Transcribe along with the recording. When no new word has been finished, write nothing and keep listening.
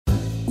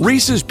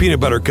Reese's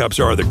Peanut Butter Cups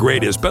are the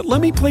greatest, but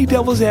let me play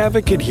devil's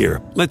advocate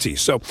here. Let's see.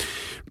 So,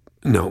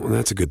 no,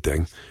 that's a good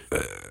thing.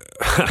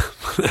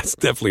 That's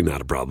definitely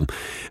not a problem.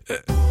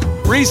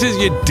 Reese's,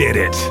 you did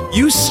it.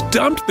 You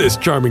stumped this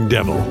charming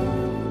devil.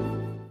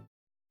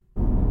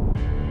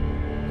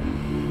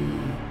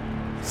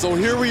 So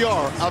here we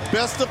are, a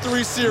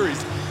best-of-3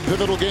 series.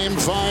 Pivotal game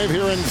 5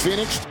 here in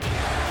Phoenix.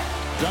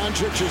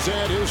 Doncic has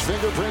had his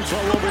fingerprints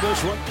all over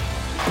this one.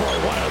 Boy,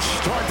 what a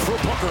start for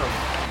Booker.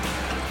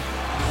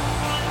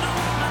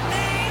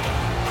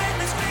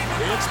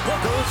 It's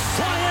Booker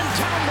flying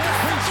down that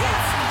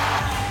baseline.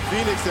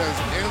 Phoenix has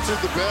answered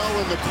the bell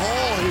and the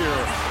call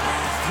here.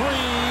 3,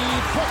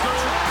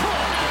 Booker,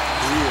 good.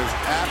 He is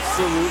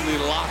absolutely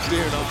locked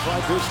in. Looks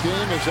like this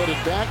game is headed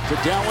back to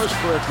Dallas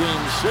for a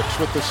game 6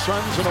 with the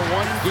Suns in a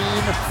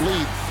 1-game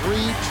lead,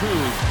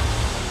 3-2.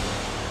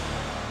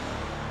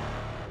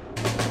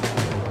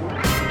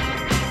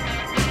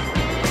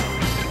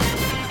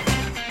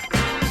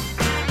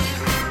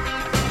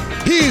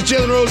 He's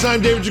Jalen Rose.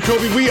 I'm David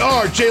Jacoby. We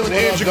are Jalen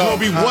and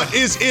Jacoby. What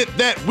is it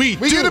that we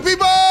do? Get the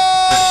people!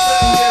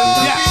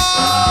 Yes.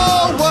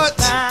 What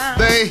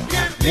they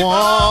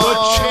want. The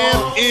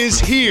champ is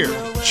here.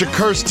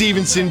 Shakur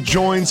Stevenson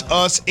joins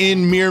us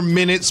in mere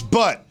minutes,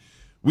 but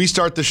we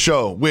start the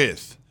show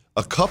with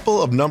a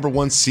couple of number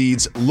 1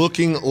 seeds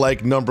looking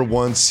like number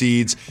 1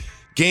 seeds.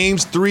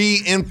 Games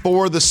 3 and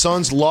 4, the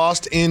Suns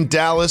lost in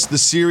Dallas. The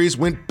series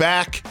went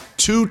back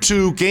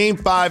 2-2. Game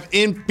 5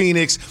 in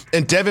Phoenix,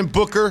 and Devin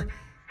Booker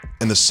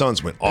and the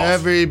Suns went off.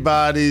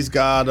 Everybody's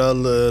got a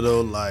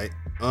little light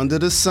under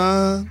the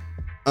sun.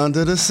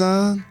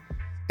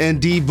 And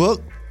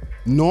D-Book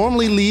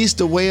normally leads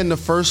the way in the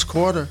first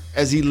quarter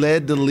as he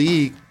led the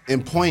league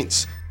in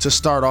points to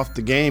start off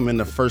the game in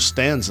the first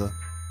stanza.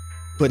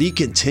 But he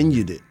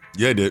continued it.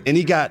 Yeah, he did. And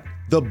he got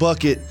the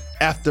bucket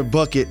after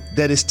bucket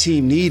that his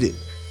team needed.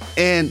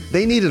 And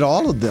they needed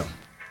all of them.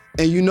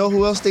 And you know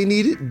who else they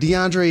needed?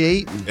 DeAndre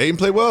Ayton. Ayton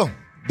played well.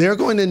 They're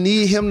going to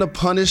need him to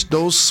punish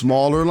those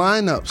smaller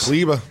lineups.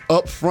 Kleber.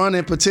 Up front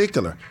in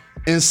particular.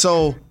 And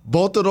so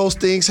both of those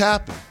things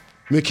happened.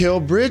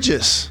 Mikal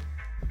Bridges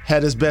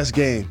had his best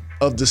game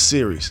of the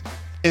series.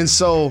 And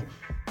so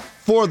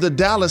for the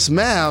Dallas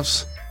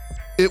Mavs,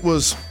 it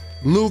was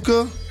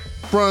Luka,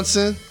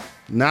 Brunson,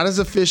 not as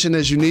efficient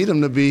as you need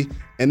them to be,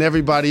 and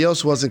everybody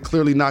else wasn't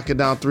clearly knocking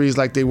down threes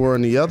like they were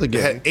in the other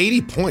game. They had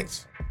 80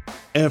 points.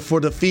 And for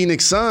the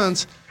Phoenix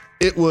Suns,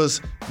 it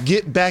was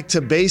get back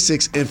to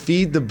basics and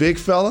feed the big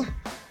fella.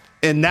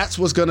 And that's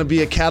what's going to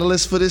be a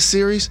catalyst for this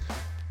series.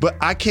 But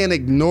I can't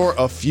ignore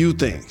a few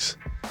things.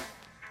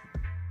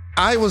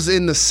 I was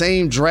in the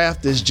same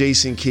draft as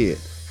Jason Kidd.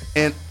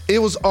 And it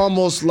was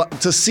almost like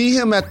to see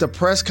him at the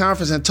press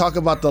conference and talk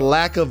about the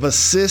lack of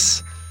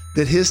assists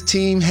that his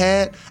team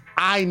had.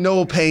 I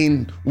know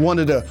Payne, one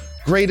of the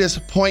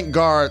greatest point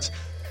guards,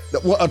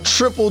 a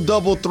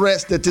triple-double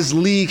threats that this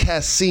league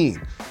has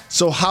seen.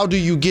 So how do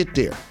you get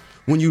there?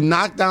 When you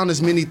knock down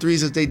as many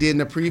threes as they did in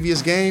the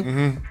previous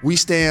game, we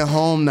staying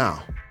home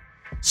now.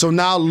 So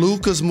now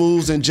Luka's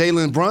moves and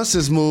Jalen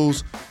Brunson's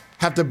moves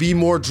have to be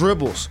more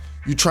dribbles.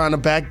 You're trying to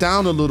back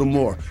down a little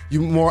more.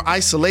 You're more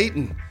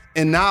isolating.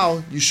 And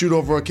now you shoot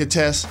over a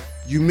contest,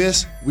 you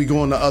miss, we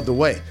going the other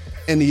way.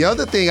 And the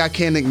other thing I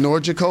can't ignore,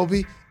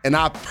 Jacoby, and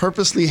I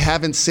purposely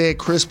haven't said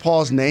Chris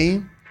Paul's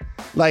name,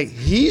 like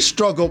he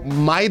struggled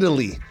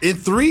mightily in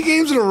 3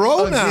 games in a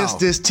row against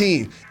this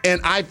team.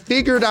 And I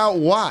figured out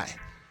why.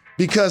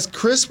 Because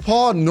Chris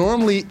Paul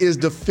normally is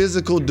the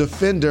physical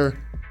defender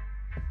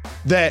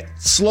that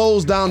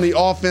slows down the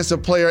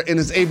offensive player and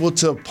is able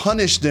to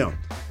punish them.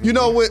 You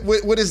know,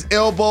 with his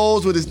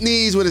elbows, with his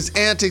knees, with his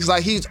antics,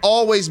 like he's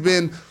always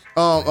been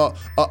a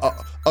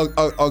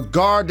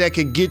guard that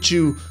could get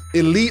you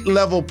elite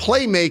level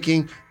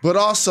playmaking, but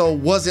also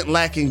wasn't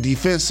lacking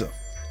defensive.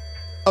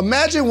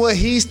 Imagine what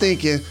he's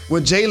thinking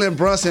when Jalen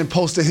Brunson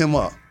posted him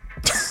up.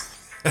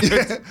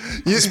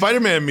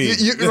 Spider-Man meme.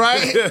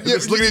 Right?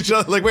 Just looking at each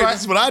other like, wait, right,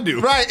 this is what I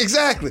do. Right,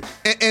 exactly.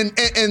 And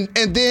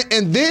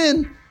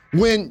then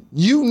when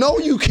you know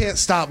you can't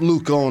stop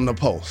Luka on the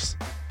post.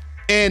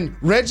 And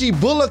Reggie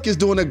Bullock is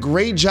doing a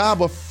great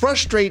job of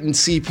frustrating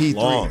CP3.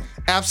 Long.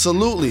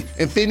 Absolutely.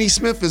 And Finney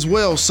Smith as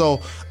well.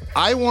 So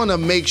I want to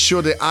make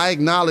sure that I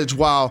acknowledge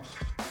while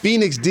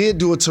Phoenix did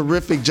do a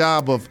terrific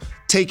job of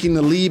taking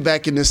the lead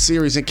back in this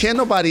series, and can't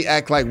nobody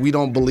act like we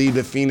don't believe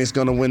that Phoenix is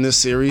going to win this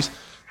series.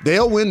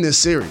 They'll win this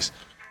series.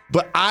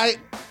 But I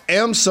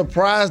am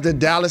surprised that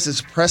Dallas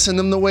is pressing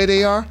them the way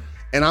they are,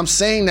 and I'm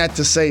saying that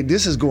to say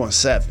this is going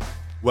 7.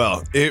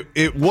 Well,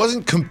 it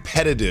wasn't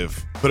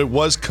competitive, but it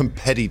was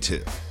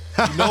competitive.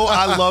 You know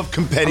I love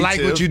competitive. I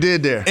like what you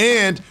did there.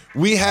 And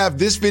we have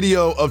this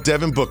video of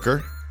Devin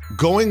Booker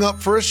going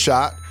up for a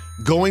shot,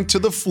 going to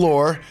the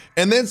floor,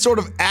 and then sort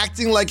of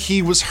acting like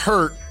he was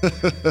hurt,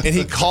 and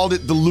he called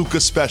it the Luka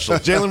special.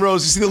 Jalen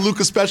Rose, you see the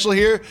Luka special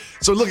here?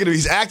 So look at him.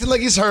 He's acting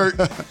like he's hurt,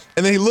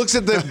 and then he looks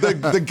at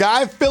the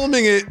guy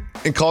filming it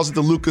and calls it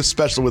the Luka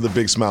special with a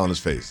big smile on his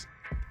face.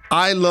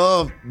 I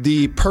love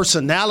the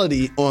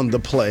personality on the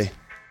play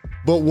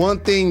But one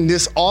thing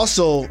this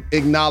also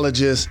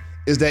acknowledges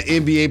is that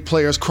NBA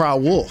players cry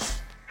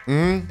wolf.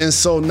 And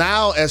so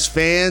now as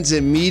fans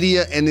and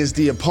media and as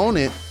the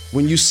opponent,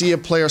 when you see a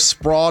player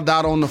sprawled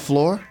out on the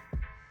floor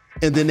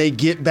and then they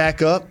get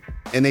back up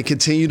and they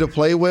continue to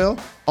play well,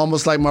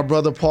 almost like my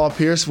brother Paul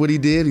Pierce, what he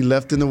did, he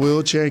left in the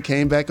wheelchair and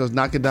came back, was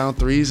knocking down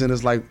threes, and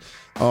it's like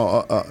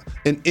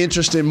an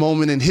interesting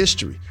moment in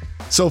history.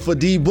 So for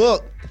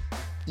D-Book,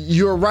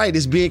 you're right,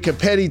 it's being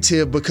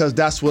competitive because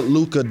that's what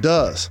Luka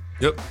does.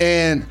 Yep.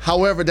 And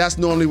however, that's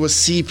normally what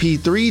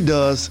CP3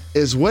 does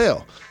as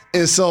well.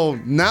 And so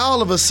now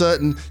all of a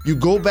sudden, you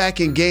go back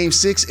in Game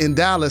 6 in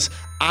Dallas.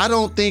 I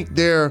don't think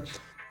there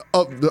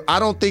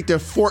are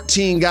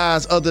 14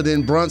 guys other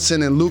than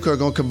Brunson and Luka are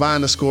going to combine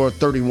to score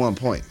 31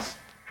 points.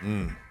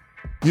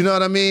 You know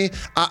what I mean?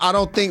 I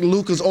don't think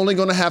Luka's only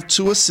going to have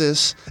 2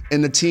 assists,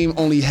 and the team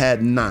only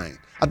had 9.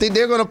 I think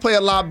they're going to play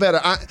a lot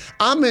better.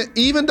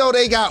 Even though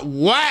they got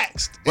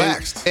waxed.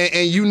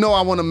 And you know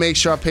I want to make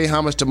sure I pay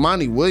homage to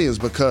Monty Williams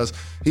because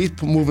he's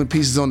moving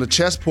pieces on the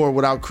chessboard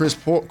without Chris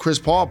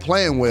Paul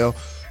playing well.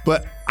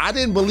 But I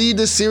didn't believe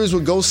this series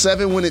would go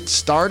 7 when it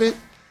started.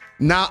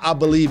 Now I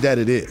believe that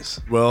it is.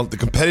 Well, the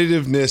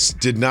competitiveness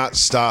did not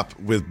stop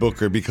with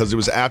Booker because it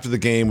was after the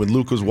game when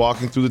Luka was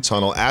walking through the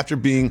tunnel. After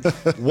being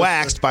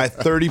waxed by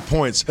 30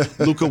 points,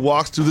 Luka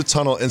walks through the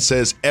tunnel and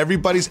says,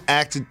 everybody's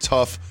acted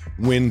tough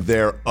when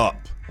they're up.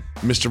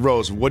 Mr.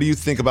 Rose, what do you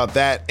think about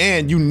that?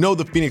 And you know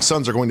the Phoenix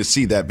Suns are going to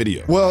see that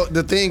video. Well,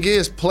 the thing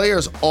is,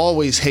 players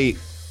always hate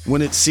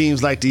when it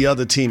seems like the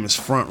other team is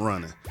front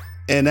running.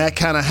 And that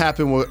kind of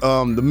happened with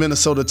the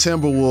Minnesota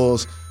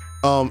Timberwolves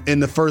in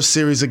the first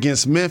series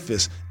against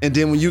Memphis. And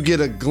then when you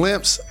get a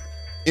glimpse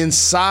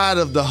inside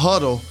of the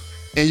huddle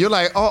and you're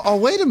like, oh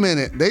wait a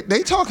minute,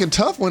 they talking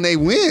tough when they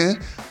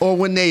win or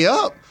when they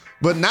up.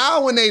 But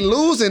now when they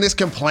lose, and it's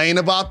complain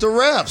about the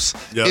refs.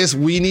 Yep. It's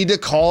we need to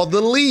call the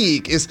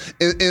league.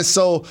 And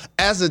so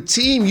as a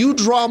team, you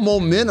draw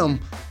momentum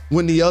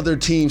when the other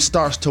team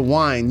starts to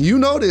whine. You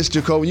know this,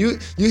 Jacoby. You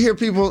hear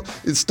people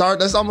start,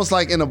 that's almost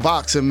like in a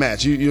boxing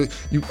match. You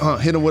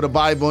hit them with a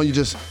Bible and you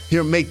just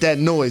hear them make that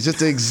noise. It's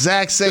the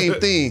exact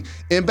same thing.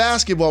 In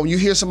basketball, when you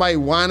hear somebody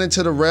whining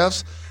to the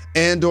refs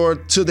and or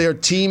to their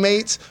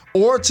teammates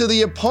or to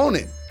the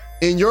opponent,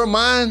 in your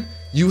mind,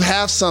 you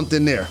have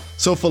something there.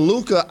 So for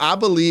Luka, I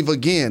believe,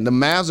 again, the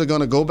Mavs are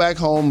going to go back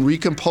home,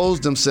 recompose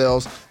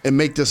themselves, and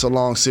make this a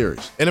long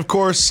series. And of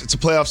course, it's a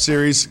playoff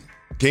series,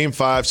 Game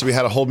 5, so we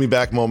had a hold me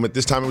back moment.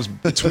 This time it was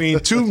between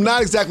two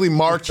not exactly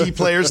marquee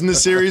players in the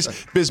series,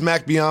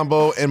 Bismack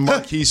Biyombo and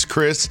Marquise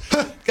Chris.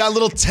 Got a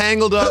little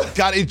tangled up,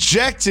 got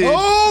ejected.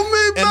 Oh,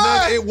 me back!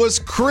 And then it was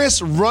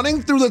Chris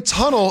running through the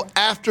tunnel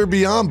after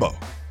Biyombo.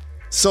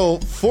 So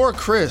for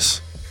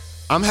Chris,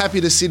 I'm happy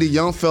to see the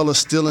young fella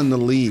still in the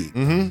league.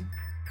 Mm-hmm.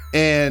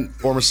 And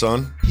former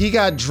Sun. He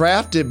got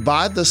drafted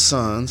by the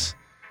Suns,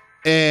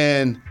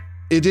 and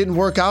it didn't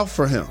work out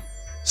for him.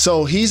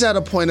 So he's at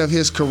a point of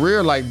his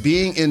career, like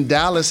being in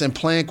Dallas and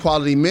playing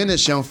quality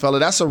minutes, young fella,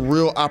 that's a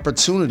real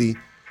opportunity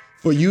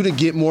for you to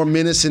get more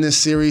minutes in this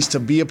series, to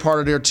be a part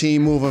of their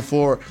team moving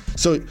forward.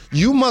 So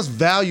you must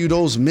value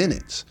those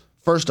minutes,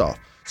 first off.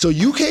 So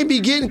you can't be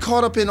getting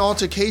caught up in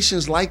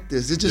altercations like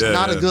this. It's just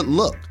not a good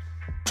look.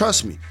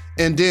 Trust me.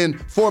 And then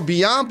for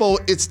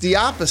Biyombo, it's the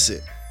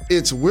opposite.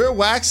 It's we're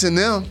waxing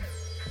them.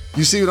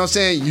 You see what I'm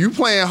saying? You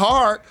playing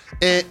hard,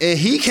 and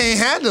he can't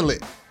handle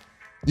it.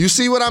 You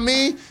see what I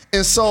mean?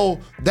 And so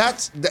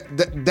that's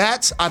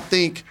I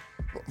think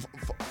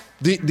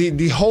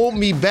the hold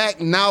me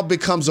back now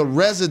becomes a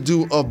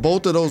residue of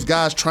both of those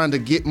guys trying to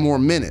get more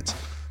minutes.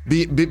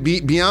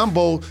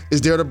 Biyombo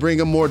is there to bring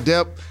him more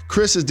depth.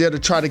 Chris is there to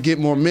try to get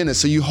more minutes.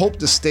 So you hope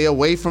to stay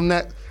away from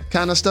that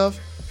kind of stuff.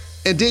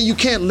 And then you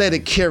can't let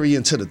it carry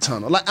into the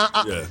tunnel. Like,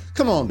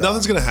 come on, dog.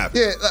 Nothing's gonna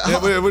happen. Come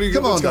on,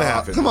 gonna dog.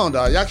 happen? Come on,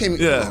 dog. Y'all can't.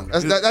 Yeah. Come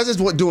on. That's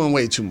just doing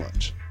way too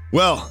much.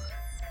 Well,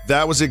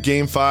 that was at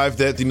Game 5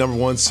 that the number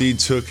 1 seed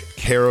took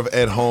care of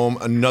at home.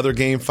 Another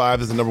Game 5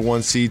 that the number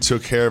 1 seed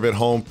took care of at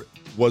home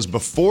was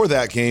before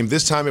that game.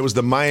 This time it was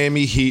the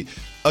Miami Heat.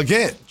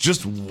 Again,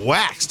 just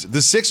waxed the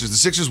Sixers. The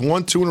Sixers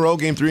won 2 in a row,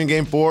 Game 3 and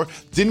Game 4.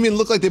 Didn't even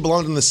look like they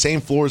belonged on the same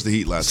floor as the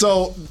Heat last night.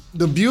 So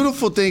the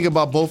beautiful thing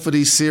about both of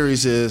these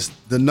series is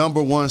the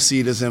number 1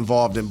 seed is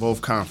involved in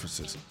both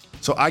conferences.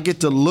 So I get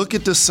to look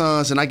at the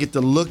Suns and I get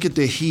to look at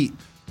the Heat.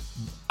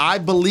 I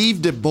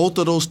believe that both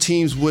of those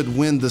teams would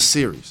win the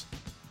series.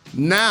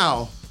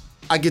 Now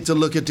I get to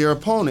look at their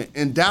opponent.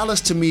 And Dallas,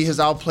 to me, has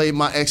outplayed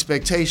my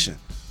expectation.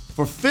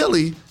 For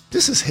Philly,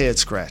 this is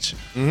head-scratching.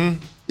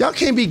 Mm-hmm. Y'all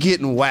can't be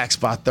getting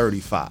waxed by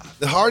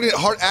 35. Harden,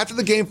 after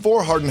the Game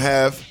 4 Harden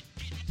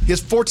he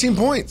has 14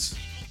 points.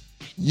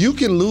 You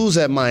can lose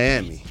at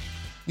Miami.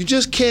 You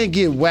just can't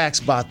get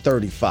waxed by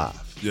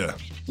 35. Yeah.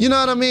 You know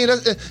what I mean?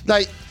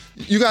 Like,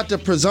 you got the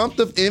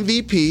presumptive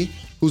MVP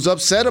who's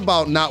upset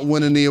about not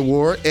winning the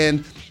award,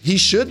 and he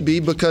should be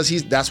because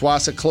that's why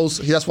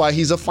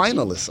he's a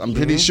finalist. I'm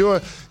pretty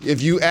sure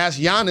if you ask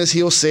Giannis,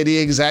 he'll say the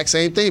exact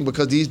same thing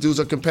because these dudes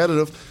are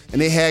competitive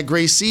and they had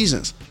great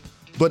seasons.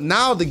 But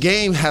now the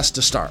game has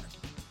to start.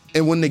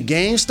 And when the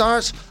game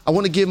starts, I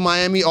want to give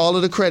Miami all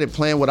of the credit,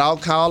 playing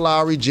without Kyle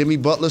Lowry, Jimmy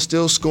Butler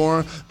still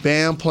scoring,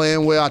 Bam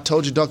playing well. I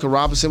told you Duncan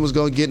Robinson was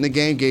going to get in the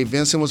game. Gabe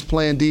Vincent was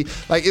playing D.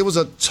 Like, it was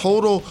a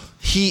total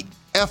Heat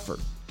effort.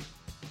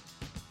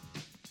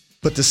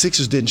 But the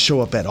Sixers didn't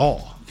show up at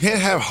all. You can't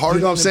have Harden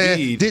You know what I'm saying?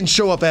 Embiid. Didn't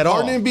show up at all.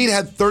 Harden and Embiid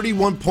had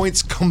 31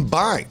 points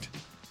combined.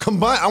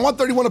 I want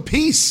 31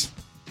 apiece.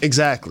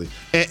 Exactly.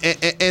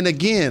 And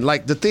again,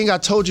 like the thing I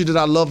told you that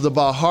I loved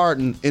about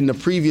Harden in the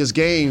previous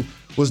game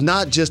was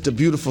not just the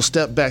beautiful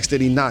step backs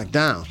that he knocked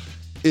down,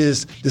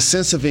 is the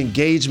sense of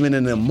engagement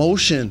and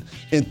emotion,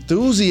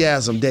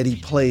 enthusiasm that he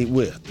played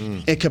with,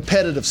 and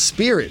competitive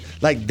spirit.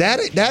 Like that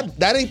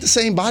ain't the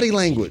same body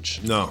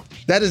language. No.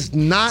 That is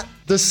not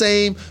the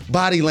same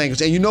body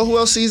language. And you know who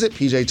else sees it?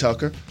 PJ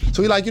Tucker.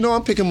 So he's like,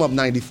 I'm picking him up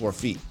 94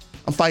 feet.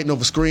 I'm fighting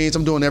over screens.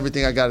 I'm doing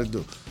everything I got to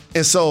do.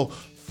 And so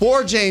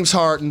for James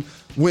Harden,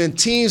 when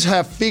teams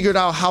have figured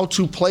out how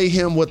to play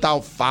him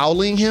without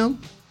fouling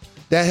him,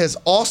 that has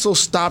also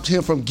stopped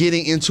him from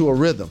getting into a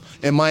rhythm.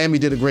 And Miami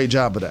did a great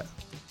job of that.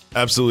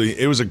 Absolutely.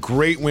 It was a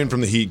great win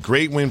from the Heat,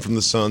 great win from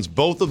the Suns.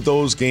 Both of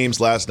those games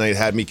last night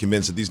had me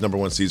convinced that these number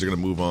one seeds are going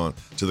to move on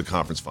to the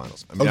conference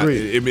finals. I mean,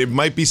 Agreed. It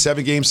might be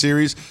 7-game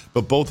series,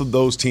 but both of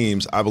those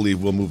teams, I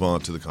believe, will move on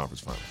to the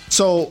conference finals.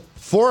 So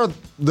for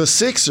the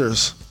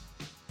Sixers,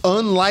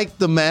 unlike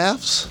the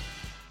Mavs,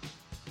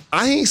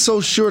 I ain't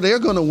so sure they're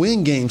going to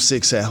win Game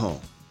 6 at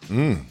home.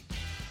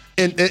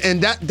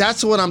 And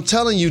that's what I'm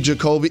telling you,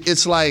 Jacoby.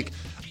 It's like,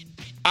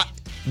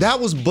 that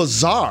was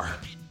bizarre,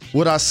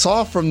 what I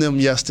saw from them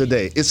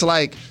yesterday. It's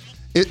like,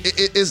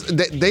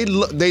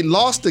 they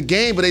lost the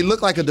game, but they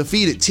look like a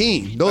defeated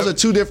team. Those are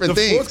two different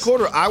things. The fourth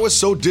quarter, I was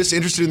so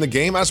disinterested in the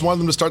game, I just wanted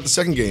them to start the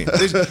second game.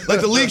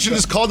 Like the league should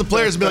just call the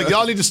players and be like,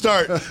 y'all need to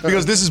start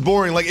because this is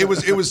boring. Like it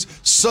was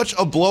such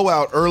a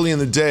blowout early in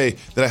the day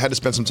that I had to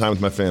spend some time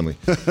with my family.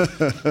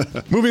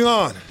 Moving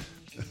on.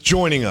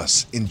 Joining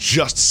us in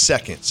just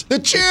seconds. The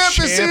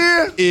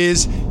champ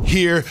is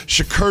here.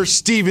 Shakur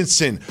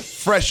Stevenson,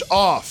 fresh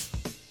off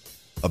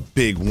a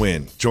big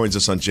win, joins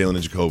us on Jalen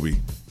and Jacoby.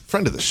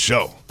 Friend of the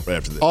show right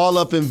after this. All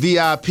up in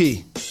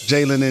VIP,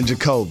 Jalen and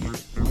Jacoby.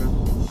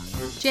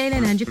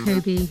 Jalen and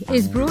Jacoby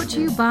is brought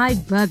to you by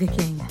Burger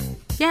King.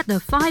 Get the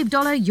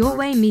 $5 Your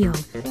Way meal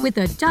with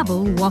a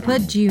double Whopper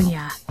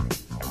Jr.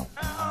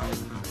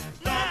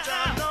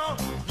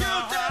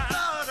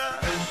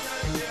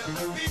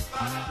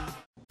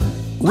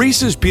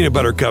 Reese's peanut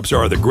butter cups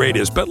are the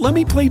greatest, but let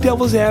me play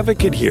devil's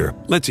advocate here.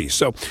 Let's see.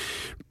 So,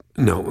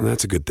 no,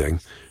 that's a good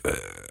thing.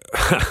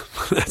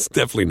 That's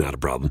definitely not a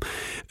problem.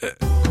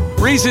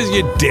 Reese's,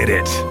 you did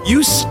it.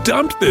 You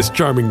stumped this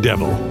charming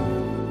devil.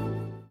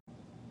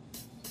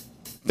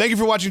 Thank you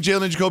for watching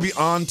Jalen and Jacoby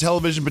on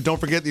television, but don't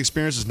forget the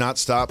experience does not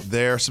stop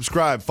there.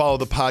 Subscribe, follow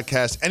the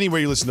podcast anywhere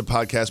you listen to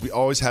podcasts. We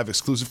always have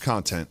exclusive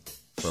content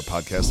for our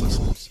podcast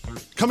listeners.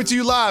 Coming to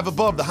you live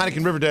above the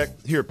Heineken River Deck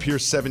here at Pier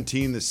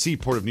 17, the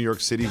seaport of New York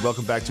City.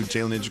 Welcome back to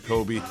Jalen and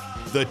Jacoby.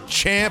 The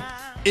champ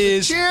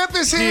is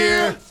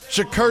here.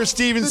 Shakur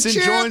Stevenson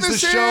joins the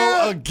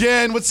show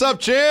again. What's up,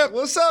 champ?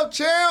 What's up,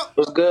 champ?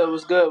 What's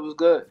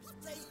good?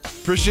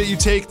 Appreciate you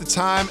taking the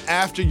time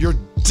after your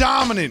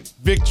dominant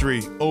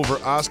victory over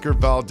Oscar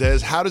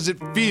Valdez. How does it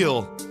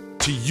feel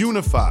to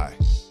unify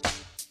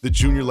the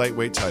junior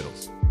lightweight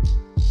titles?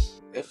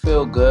 It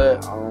feel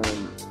good.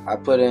 I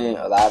put in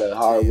a lot of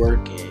hard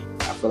work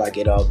and I feel like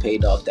it all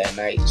paid off that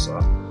night. So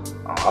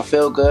I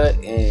feel good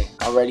and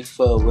I'm ready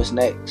for what's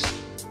next.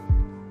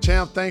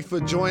 Champ, thanks for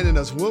joining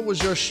us. What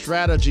was your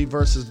strategy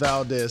versus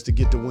Valdez to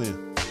get the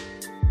win?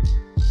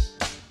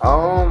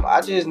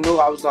 I just knew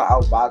I was going to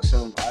outbox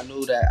him. I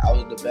knew that I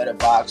was the better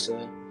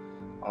boxer.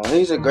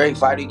 He's a great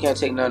fighter. You can't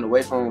take nothing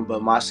away from him,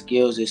 but my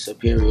skills is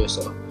superior.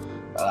 So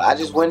I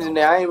just went in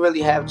there. I didn't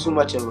really have too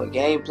much of a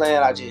game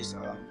plan. I just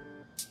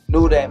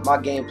knew that my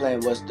game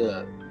plan was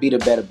to be the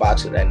better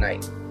boxer that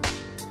night.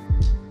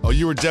 Oh,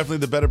 you were definitely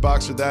the better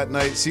boxer that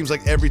night. Seems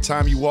like every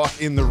time you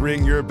walk in the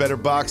ring, you're a better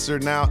boxer.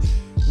 Now,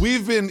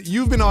 you've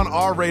been on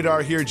our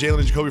radar here, Jalen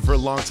and Jacoby, for a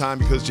long time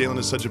because Jalen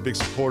is such a big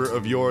supporter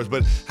of yours.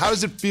 But how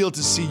does it feel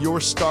to see your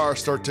star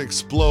start to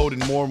explode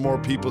and more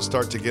people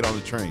start to get on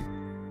the train?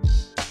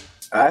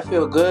 I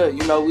feel good.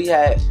 You know, we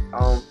had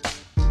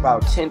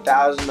about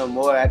 10,000 or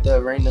more at the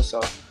arena,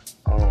 so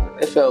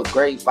it felt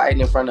great fighting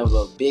in front of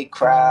a big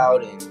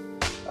crowd, and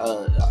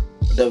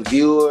the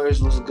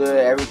viewers was good.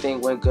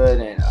 Everything went good,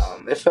 and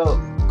it felt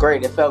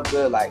great. It felt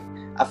good. Like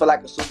I feel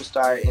like a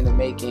superstar in the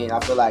making. I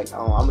feel like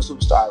I'm a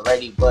superstar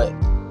already, but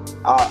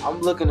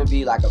I'm looking to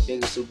be like a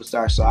bigger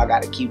superstar, so I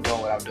got to keep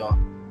doing what I'm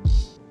doing.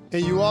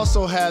 And you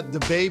also had the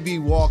baby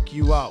walk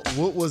you out.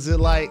 What was it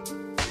like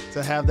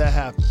to have that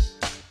happen?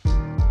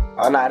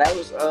 Oh, no, that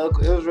was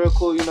it was real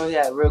cool. You know, he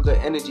had real good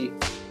energy.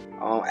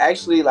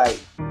 Actually, like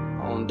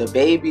the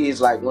baby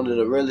is like one of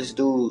the realest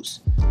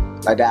dudes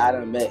like that I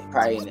done met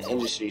probably in the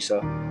industry.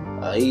 So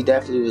he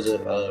definitely was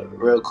a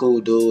real cool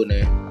dude,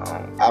 and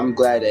I'm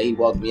glad that he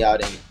walked me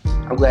out, and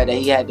I'm glad that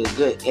he had the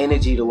good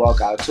energy to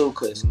walk out too.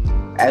 Cause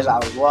as I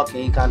was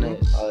walking, he kind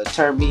of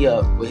turned me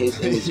up with his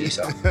energy.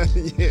 So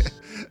yeah.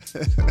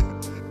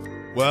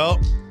 Well,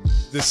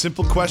 the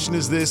simple question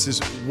is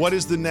what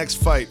is the next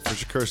fight for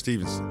Shakur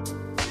Stevenson?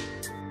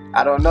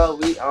 I don't know.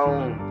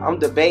 I'm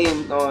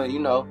debating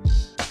on,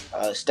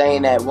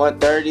 staying at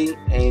 130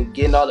 and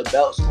getting all the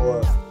belts,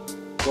 or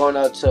going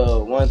up to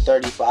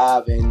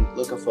 135 and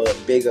looking for a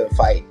bigger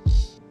fight.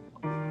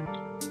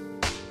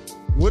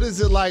 What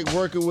is it like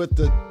working with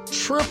the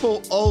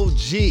triple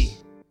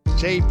OG,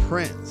 Jay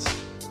Prince?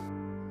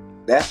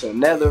 That's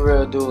another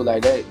real dude.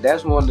 Like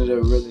that's one of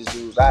the realest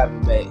dudes I ever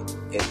met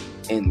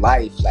in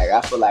life. Like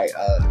I feel like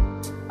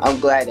I'm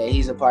glad that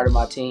he's a part of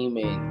my team,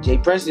 and Jay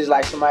Prince is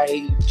like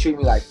somebody, he treat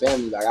me like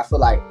family. Like I feel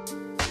like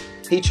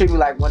he treat me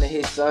like one of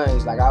his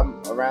sons. Like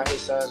I'm around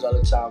his sons all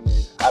the time,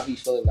 and I be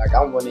feeling like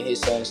I'm one of his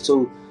sons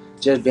too,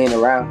 just being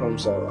around him.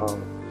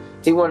 So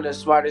he one of the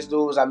smartest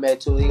dudes I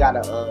met too. He got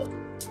a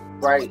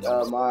bright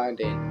mind,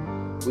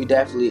 and we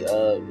definitely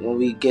when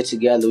we get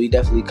together, we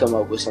definitely come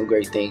up with some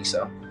great things.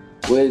 So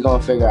we're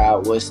gonna figure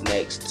out what's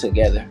next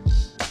together.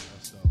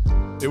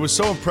 It was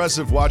so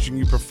impressive watching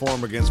you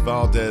perform against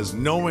Valdez,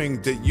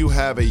 knowing that you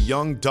have a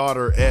young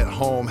daughter at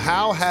home.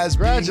 How has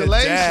being a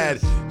dad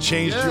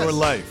changed your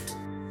life?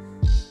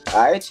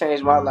 It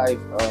changed my life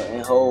in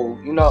whole.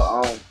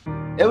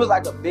 It was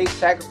like a big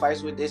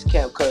sacrifice with this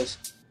camp, because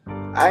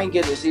I didn't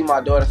get to see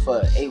my daughter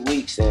for 8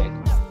 weeks,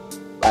 and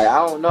like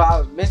I don't know,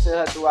 I was missing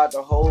her throughout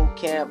the whole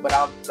camp, but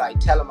I'm like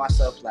telling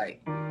myself like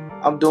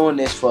I'm doing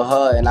this for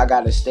her, and I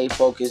gotta stay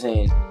focused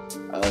and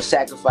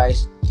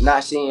sacrifice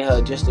not seeing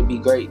her just to be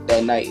great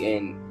that night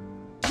and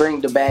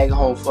bring the bag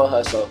home for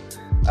her. So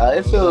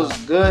it feels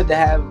good to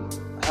have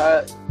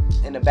her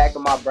in the back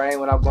of my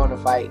brain when I'm going to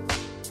fight,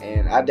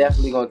 and I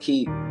definitely gonna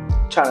keep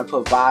trying to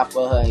provide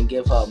for her and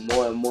give her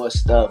more and more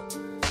stuff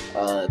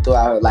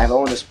throughout her life. I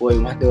want to spoil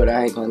my daughter,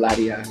 I ain't gonna lie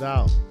to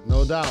y'all.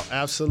 No doubt,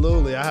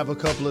 absolutely. I have a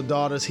couple of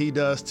daughters, he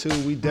does too.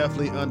 We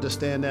definitely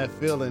understand that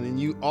feeling. And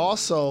you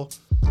also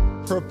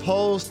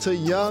proposed to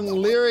young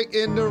Lyric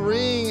in the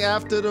ring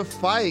after the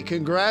fight.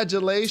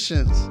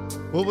 Congratulations.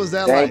 What was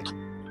that like?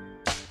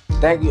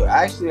 Thank you.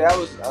 Actually, I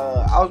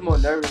was more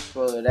nervous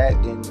for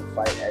that than the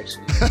fight,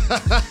 actually.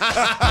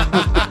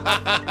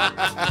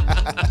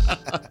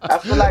 I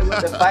feel like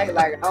with the fight,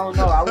 like, I don't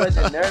know, I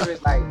wasn't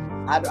nervous. Like,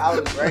 I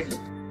was ready.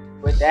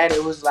 With that,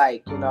 it was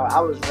like,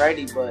 I was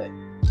ready, but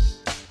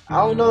I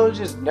don't know, it was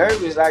just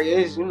nervous. Like,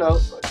 it's, a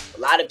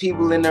lot of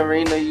people in the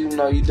arena,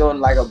 you're doing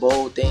like a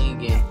bold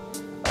thing, and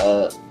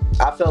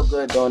I felt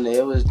good doing it.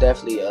 It was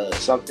definitely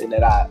something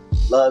that I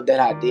loved that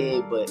I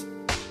did, but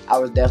I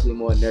was definitely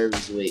more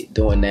nervous with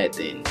doing that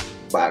than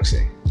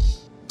boxing.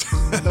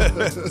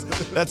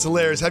 That's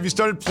hilarious. Have you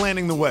started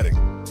planning the wedding?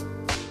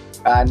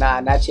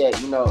 Nah, not yet.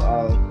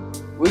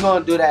 We're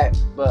gonna do that,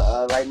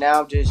 but right now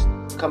I'm just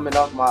coming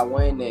off my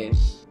win, and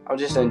I'm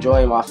just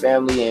enjoying my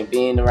family and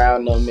being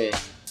around them, and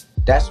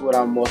that's what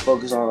I'm more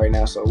focused on right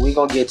now. So we're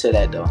gonna get to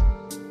that though.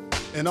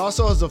 And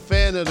also, as a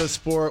fan of the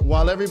sport,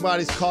 while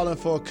everybody's calling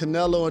for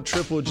Canelo and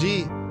Triple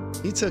G,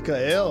 he took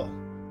a L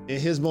in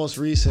his most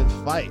recent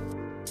fight.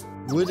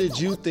 What did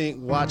you think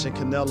watching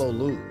Canelo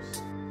lose?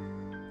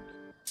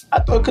 I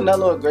thought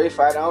Canelo a great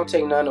fighter. I don't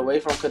take nothing away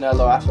from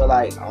Canelo. I feel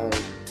like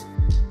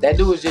that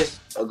dude was just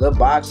a good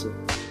boxer.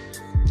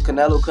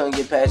 Canelo couldn't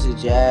get past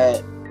his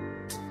jab,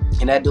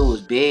 and that dude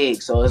was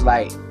big. So it's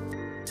like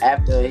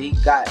after he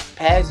got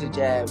past his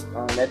jab,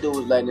 that dude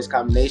was letting his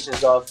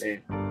combinations off,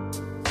 and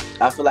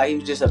I feel like he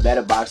was just a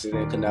better boxer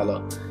than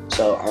Canelo.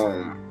 So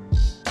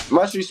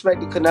much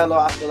respect to Canelo.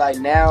 I feel like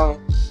now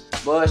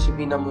Bud should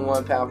be number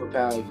one pound for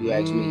pound, if you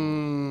ask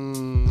me.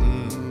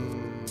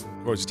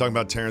 Of course, you're talking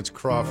about Terrence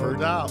Crawford, No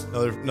doubt.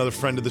 another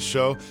friend of the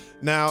show.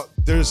 Now,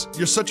 you're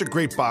such a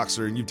great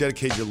boxer, and you've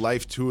dedicated your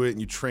life to it, and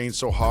you train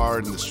so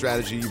hard, and the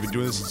strategy, you've been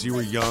doing this since you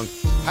were young.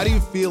 How do you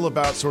feel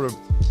about sort of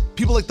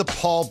people like the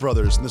Paul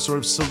brothers and the sort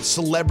of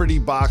celebrity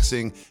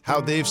boxing,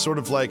 how they've sort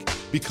of like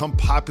become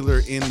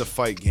popular in the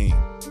fight game?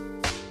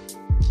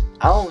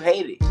 I don't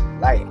hate it.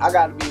 Like, I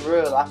gotta be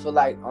real. I feel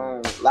like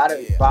a lot of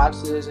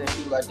boxers and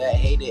people like that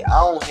hate it. I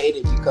don't hate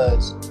it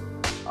because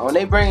when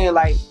they bring in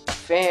like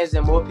fans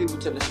and more people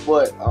to the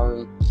sport,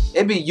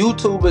 it be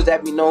YouTubers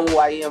that be knowing who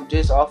I am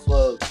just off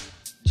of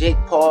Jake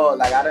Paul.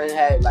 Like, I done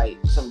had like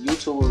some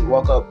YouTubers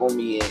walk up on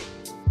me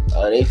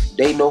and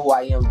they know who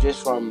I am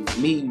just from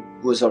me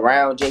was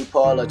around Jake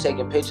Paul or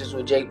taking pictures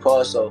with Jake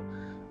Paul. So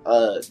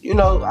I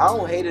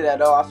don't hate it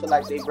at all. I feel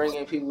like they bring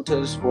in people to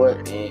the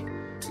sport, and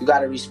you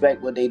gotta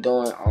respect what they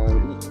doing.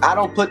 I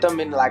don't put them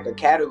in like a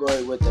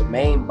category with the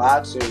main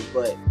boxers,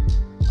 but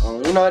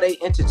they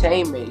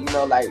entertainment.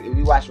 Like if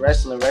you watch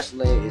wrestling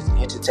is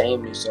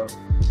entertainment. So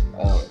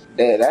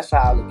that's how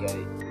I look at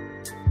it.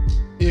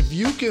 If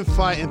you can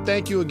fight, and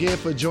thank you again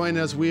for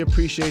joining us, we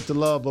appreciate the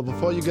love. But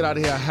before you get out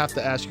of here, I have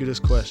to ask you this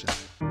question: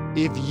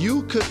 if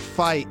you could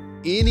fight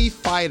any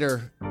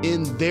fighter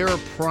in their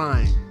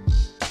prime,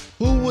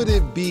 who would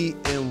it be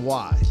and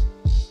why?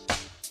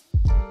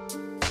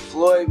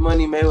 Floyd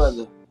Money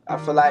Mayweather. I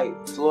feel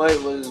like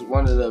Floyd was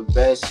one of the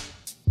best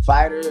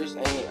fighters,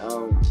 and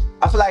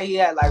I feel like he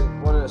had like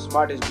one of the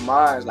smartest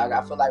minds. Like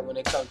I feel like when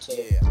it comes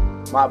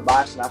to my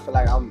boxing, I feel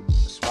like I'm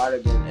smart smarter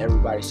than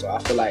everybody. So I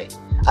feel like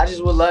I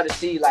just would love to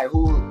see like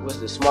who was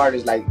the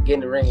smartest, like get in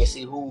the ring and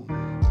see who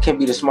can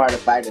be the smarter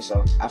fighter.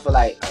 So I feel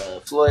like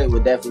Floyd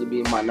would definitely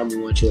be my number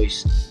one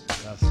choice.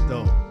 That's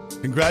dope.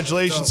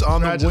 Congratulations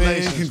on the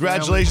win.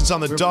 Congratulations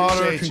on the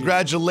daughter.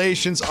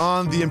 Congratulations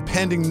on the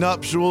impending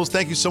nuptials.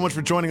 Thank you so much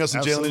for joining us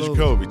on Jalen and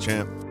Jacoby,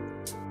 champ.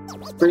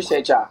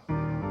 Appreciate y'all.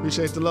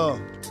 Appreciate the love.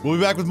 We'll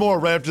be back with more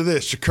right after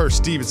this. Shakur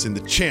Stevenson,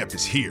 the champ,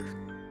 is here.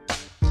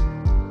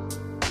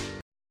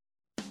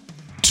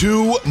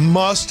 2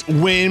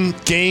 must-win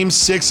Game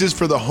 6s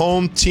for the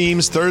home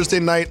teams Thursday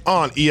night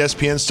on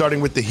ESPN,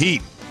 starting with the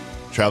Heat,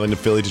 traveling to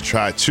Philly to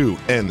try to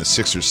end the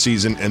Sixers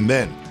season, and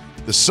then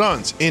the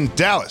Suns in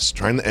Dallas,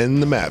 trying to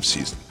end the Mavs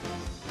season.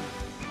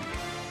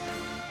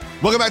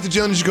 Welcome back to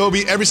Jalen and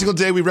Jacoby. Every single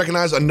day we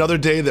recognize another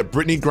day that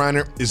Brittany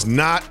Griner is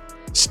not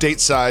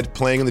stateside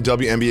playing in the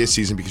WNBA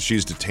season because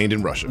she's detained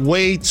in Russia.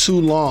 Way too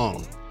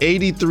long.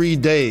 83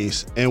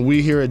 days. And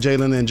we here at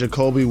Jalen and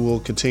Jacoby will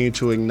continue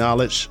to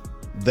acknowledge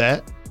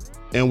that.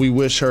 And we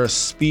wish her a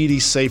speedy,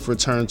 safe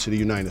return to the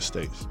United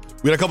States.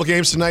 We got a couple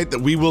games tonight that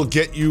we will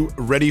get you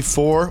ready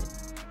for.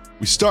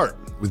 We start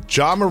with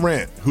Ja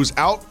Morant, who's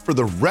out for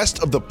the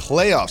rest of the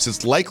playoffs.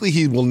 It's likely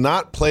he will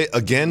not play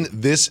again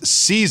this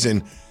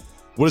season.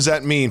 What does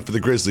that mean for the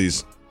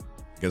Grizzlies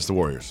against the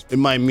Warriors? It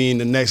might mean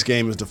the next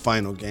game is the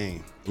final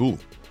game. Ooh.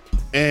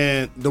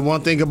 And the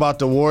one thing about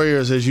the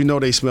Warriors is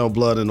they smell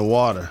blood in the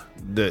water.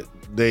 That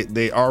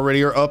they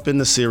already are up in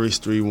the series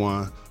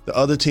 3-1. The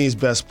other team's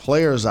best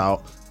players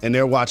out, and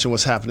they're watching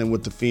what's happening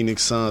with the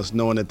Phoenix Suns,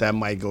 knowing that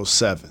might go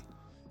 7.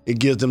 It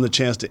gives them the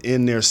chance to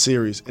end their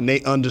series. And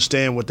they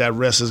understand what that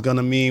rest is going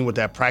to mean, what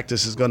that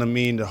practice is going to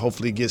mean to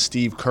hopefully get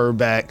Steve Kerr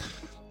back.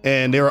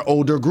 And they're an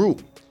older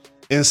group.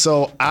 And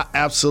so I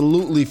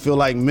absolutely feel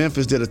like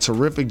Memphis did a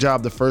terrific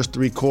job the first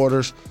 3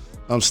 quarters,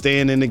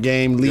 staying in the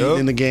game, leading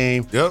in the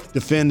game,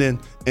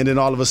 defending. And then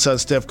all of a sudden,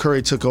 Steph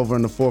Curry took over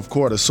in the 4th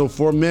quarter. So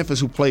for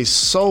Memphis, who plays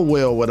so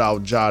well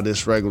without Ja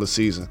this regular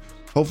season,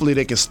 hopefully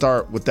they can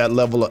start with that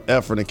level of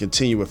effort and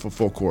continue it for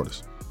 4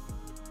 quarters.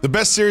 The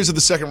best series of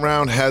the second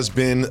round has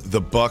been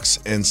the Bucks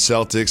and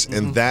Celtics,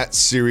 and that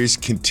series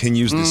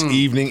continues this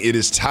evening. It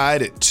is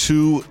tied at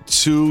 2-2.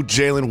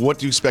 Jalen, what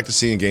do you expect to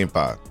see in Game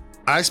 5?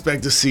 I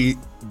expect to see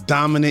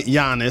dominant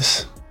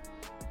Giannis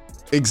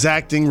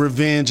exacting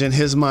revenge in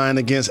his mind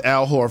against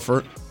Al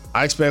Horford.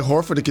 I expect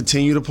Horford to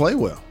continue to play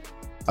well.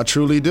 I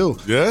truly do.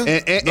 Yeah?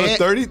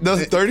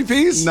 Another 30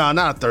 piece? No,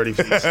 not a 30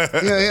 piece.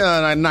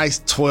 yeah, a nice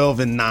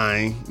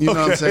 12-9. You know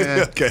what I'm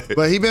saying? Okay.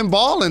 But he been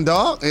balling,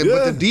 dog.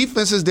 But the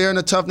defense is there and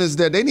the toughness is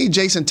there. They need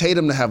Jason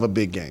Tatum to have a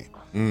big game.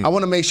 I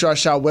want to make sure I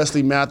shout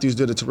Wesley Matthews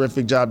did a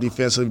terrific job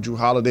defensively. Drew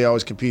Holiday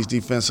always competes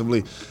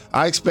defensively.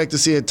 I expect to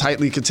see a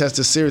tightly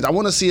contested series. I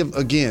want to see if,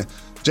 again,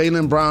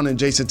 Jaylen Brown and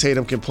Jason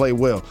Tatum can play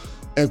well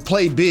and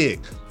play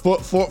big. For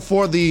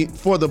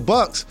the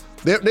Bucks,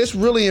 it's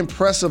really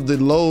impressive the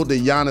load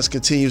that Giannis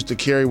continues to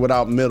carry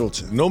without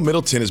Middleton. No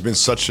Middleton has been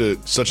such an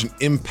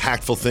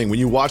impactful thing. When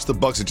you watch the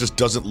Bucks, it just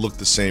doesn't look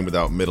the same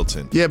without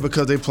Middleton. Yeah,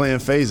 because they play in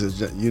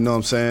phases. You know what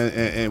I'm saying?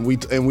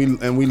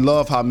 And we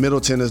love how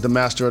Middleton is the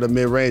master of the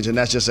mid-range, and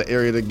that's just an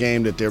area of the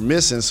game that they're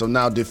missing. So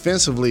now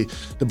defensively,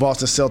 the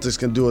Boston Celtics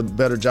can do a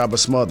better job of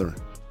smothering.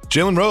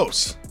 Jalen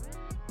Rose,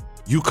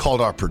 you called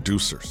our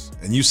producers,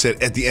 and you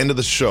said at the end of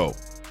the show,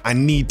 I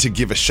need to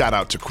give a shout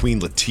out to Queen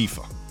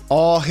Latifah.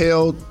 All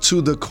hail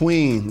to the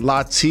Queen,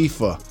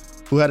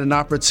 Latifah, who had an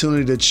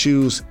opportunity to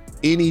choose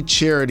any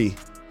charity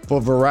for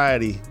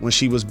variety when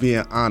she was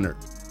being honored.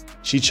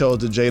 She chose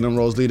the Jalen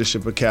Rose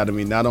Leadership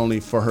Academy, not only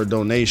for her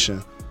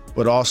donation,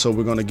 but also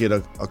we're going to get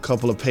a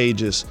couple of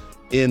pages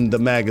in the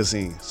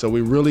magazine. So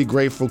we're really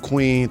grateful,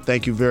 Queen.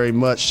 Thank you very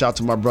much. Shout out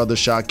to my brother,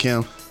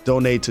 Shaquem.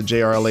 Donate to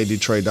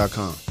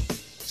JRLADetroit.com.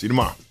 See you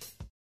tomorrow.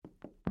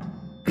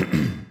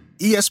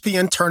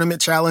 ESPN Tournament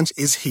Challenge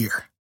is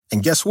here.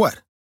 And guess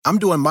what? I'm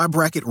doing my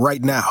bracket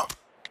right now.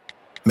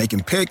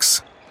 Making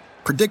picks,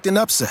 predicting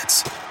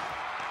upsets,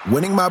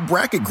 winning my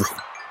bracket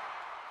group,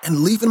 and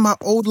leaving my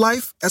old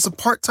life as a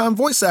part-time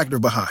voice actor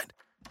behind.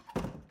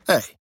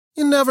 Hey,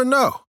 you never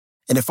know.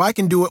 And if I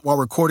can do it while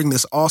recording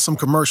this awesome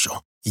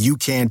commercial, you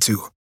can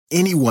too.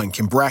 Anyone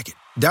can bracket.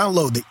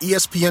 Download the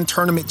ESPN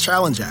Tournament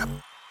Challenge app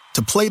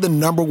to play the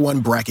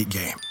 #1 bracket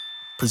game.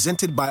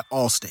 Presented by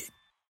Allstate.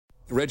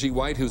 Reggie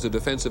White, who's a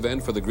defensive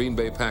end for the Green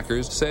Bay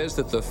Packers, says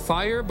that the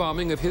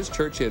firebombing of his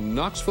church in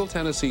Knoxville,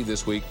 Tennessee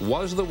this week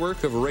was the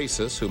work of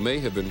racists who may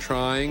have been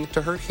trying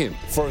to hurt him.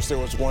 First there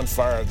was one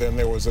fire, then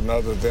there was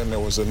another, then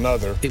there was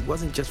another. It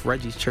wasn't just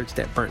Reggie's church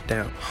that burnt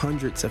down.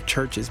 Hundreds of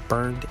churches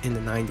burned in the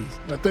 90s.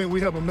 I think we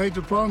have a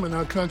major problem in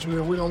our country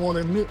that we don't want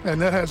to admit,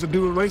 and that has to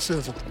do with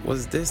racism.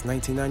 Was this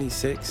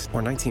 1996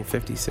 or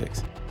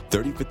 1956?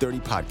 30 for 30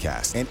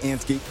 podcast and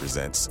Anscape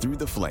presents Through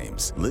the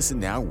Flames. Listen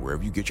now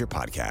wherever you get your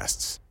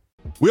podcasts.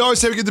 We always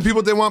say we get the people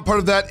what they want. Part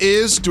of that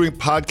is doing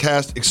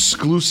podcast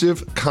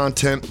exclusive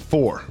content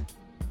for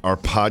our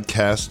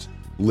podcast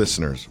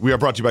listeners. We are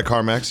brought to you by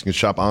CarMax. You can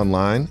shop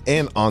online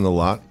and on the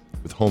lot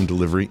with home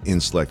delivery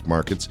in select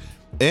markets.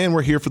 And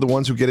we're here for the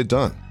ones who get it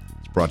done.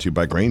 It's brought to you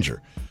by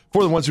Grainger.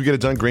 For the ones who get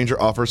it done, Grainger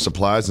offers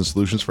supplies and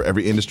solutions for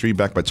every industry,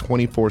 backed by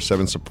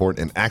 24/7 support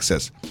and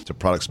access to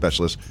product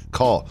specialists.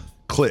 Call,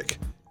 click,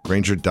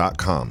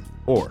 Grainger.com,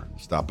 or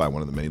stop by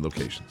one of the many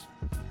locations.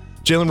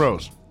 Jalen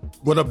Rose.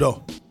 What up,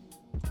 though?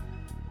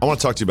 I want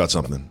to talk to you about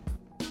something.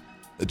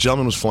 A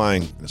gentleman was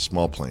flying in a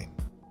small plane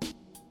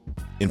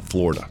in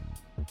Florida,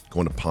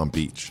 going to Palm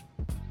Beach.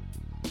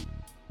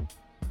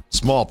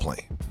 Small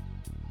plane.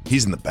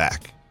 He's in the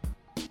back.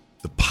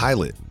 The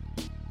pilot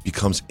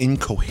becomes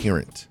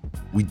incoherent.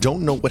 We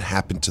don't know what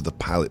happened to the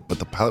pilot, but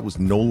the pilot was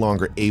no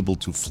longer able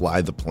to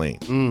fly the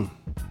plane.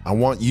 I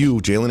want you,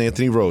 Jalen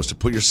Anthony Rose, to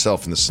put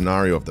yourself in the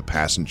scenario of the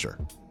passenger.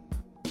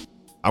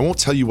 I won't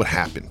tell you what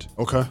happened.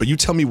 Okay. But you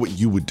tell me what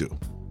you would do.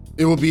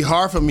 It would be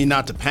hard for me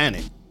not to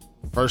panic,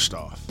 first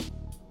off.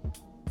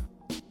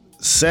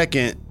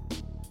 Second,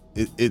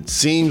 it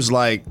seems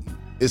like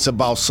it's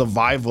about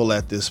survival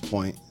at this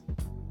point.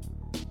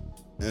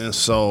 And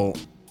so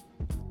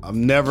I've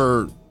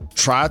never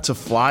tried to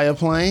fly a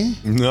plane.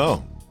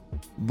 No.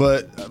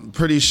 But I'm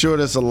pretty sure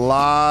there's a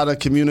lot of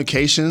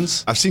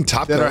communications I've seen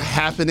Top Gun that are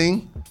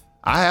happening.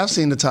 I have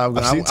seen the Top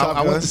Gun.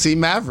 I went to see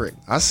Maverick.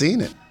 I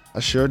seen it. I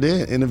sure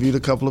did. Interviewed a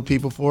couple of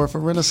people for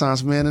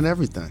Renaissance Man and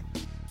everything.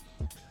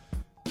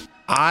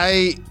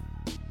 I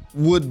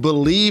would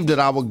believe that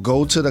I would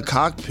go to the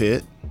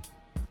cockpit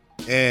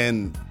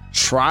and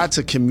try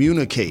to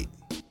communicate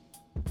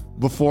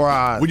before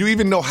I... Would you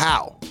even know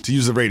how to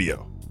use the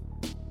radio?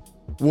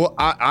 Well,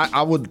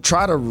 I would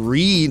try to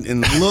read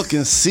and look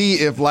and see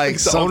if like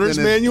the owner's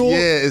manual?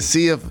 Yeah, and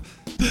see if...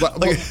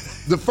 But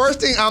the first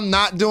thing I'm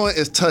not doing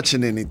is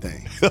touching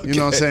anything. Okay. You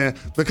know what I'm saying?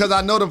 Because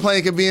I know the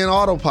plane could be in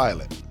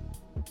autopilot,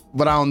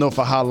 but I don't know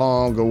for how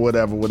long or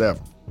whatever.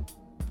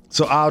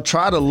 So I'll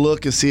try to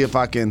look and see if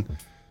I can,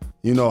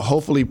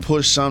 hopefully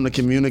push some to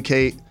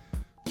communicate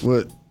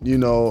with,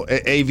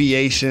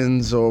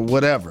 aviations or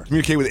whatever.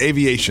 Communicate with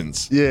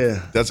aviations. Yeah.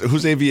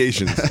 Who's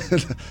aviations?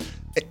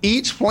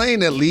 Each plane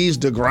that leaves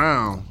the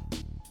ground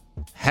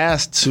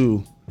has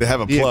to... They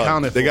have a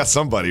plug. They got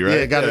somebody,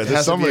 right? Yeah,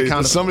 there's somebody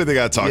they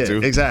got to talk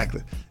to.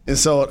 Exactly. And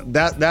so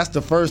that's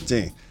the first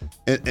thing.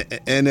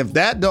 And if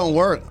that don't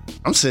work,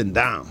 I'm sitting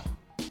down.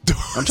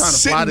 I'm trying to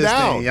fly this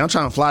thing. Yeah, I'm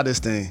trying to fly this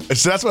thing.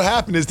 So that's what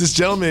happened is this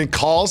gentleman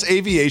calls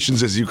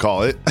aviations, as you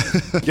call it,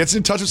 gets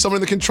in touch with someone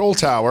in the control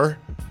tower,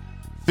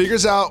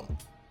 figures out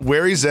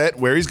where he's at,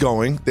 where he's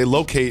going. They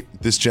locate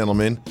this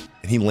gentleman,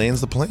 and he lands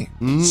the plane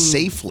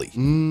safely.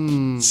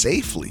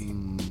 Safely.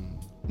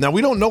 Now,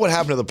 we don't know what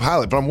happened to the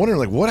pilot, but I'm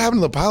wondering, what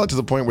happened to the pilot to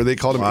the point where they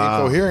called him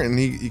incoherent and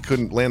he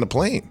couldn't land a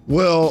plane?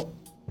 Well,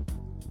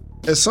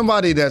 as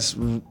somebody that's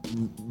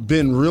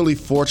been really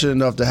fortunate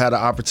enough to have the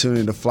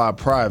opportunity to fly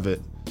private,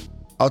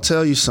 I'll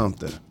tell you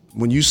something.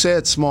 When you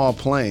said small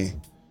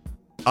plane,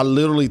 I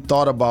literally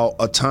thought about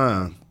a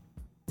time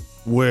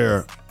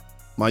where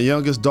my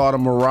youngest daughter,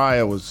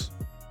 Mariah, was...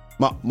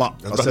 I was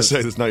about to say,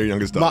 it's not your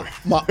youngest daughter.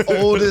 My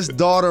oldest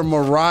daughter,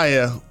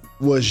 Mariah,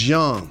 was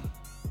young.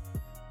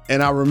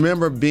 And I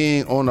remember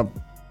being on a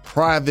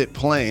private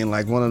plane,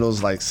 like one of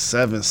those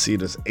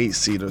 7-seaters,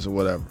 8-seaters or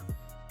whatever.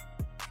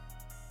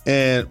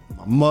 And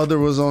my mother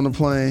was on the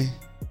plane.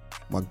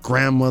 My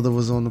grandmother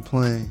was on the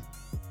plane.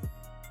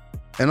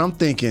 And I'm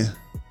thinking,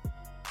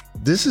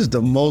 this is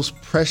the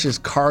most precious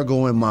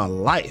cargo in my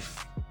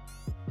life.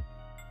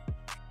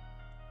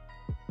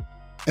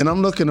 And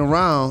I'm looking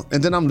around,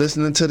 and then I'm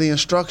listening to the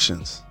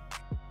instructions.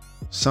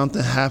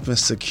 Something happens,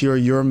 secure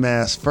your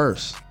mask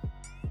first.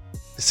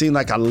 It seemed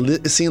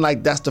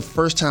like that's the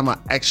first time I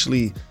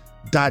actually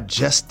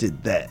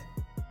digested that.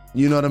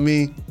 You know what I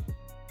mean?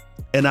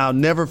 And I'll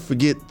never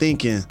forget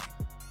thinking,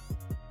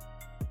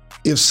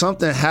 if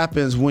something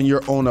happens when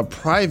you're on a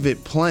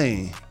private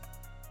plane,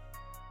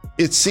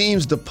 it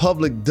seems the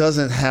public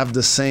doesn't have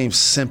the same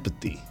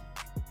sympathy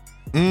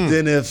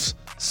than if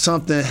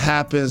something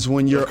happens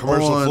when you're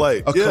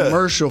on a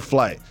commercial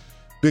flight.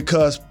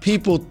 Because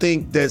people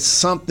think that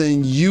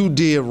something you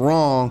did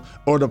wrong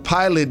or the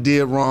pilot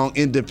did wrong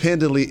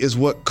independently is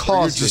what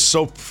caused it. You're just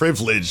so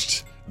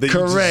privileged that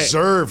you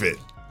deserve it.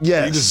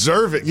 Yes. You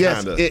deserve it,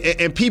 yes. kind of.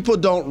 And people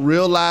don't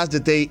realize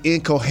that they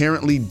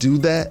incoherently do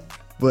that.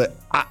 But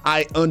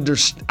I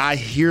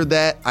hear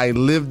that, I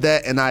live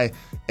that, and I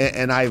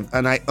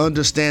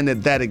understand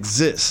that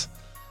exists.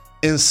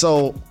 And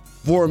so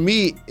for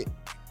me,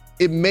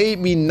 it made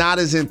me not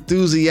as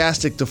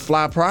enthusiastic to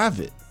fly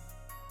private.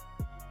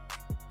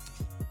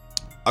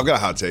 I've got a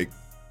hot take.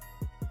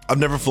 I've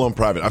never flown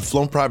private. I've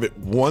flown private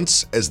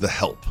once as the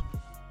help.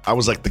 I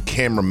was like the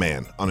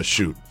cameraman on a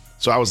shoot.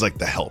 So I was like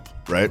the help,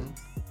 right?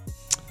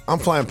 I'm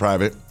flying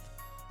private.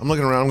 I'm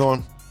looking around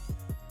going,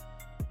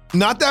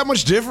 not that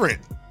much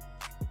different.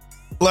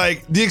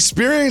 Like the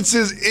experience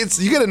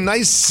is, you get a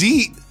nice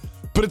seat,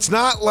 but it's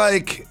not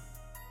like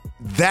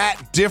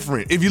that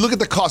different. If you look at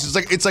the cost,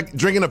 it's like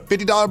drinking a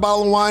 $50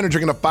 bottle of wine or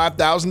drinking a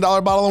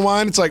 $5,000 bottle of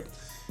wine. It's like,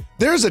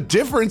 there's a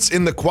difference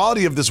in the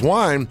quality of this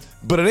wine,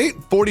 but it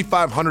ain't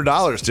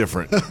 $4,500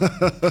 different.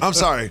 I'm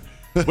sorry,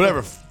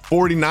 whatever,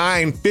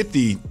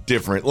 $49.50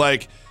 different.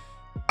 Like,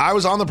 I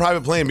was on the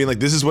private plane being like,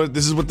 this is what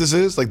this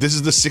is. Like, this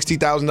is the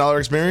 $60,000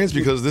 experience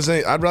because this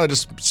ain't. I'd rather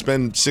just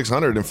spend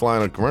 $600 and fly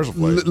on a commercial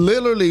flight.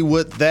 Literally,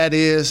 what that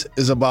is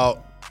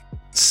about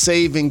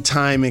saving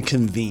time and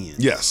convenience.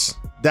 Yes,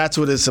 that's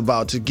what it's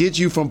about, to get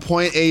you from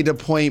point A to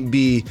point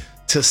B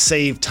to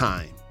save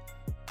time.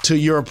 To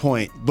your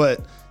point,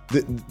 but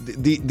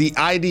the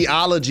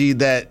ideology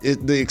that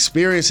the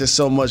experience is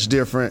so much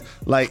different.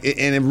 Like,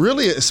 and it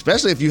really,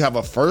 especially if you have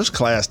a first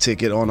class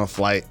ticket on a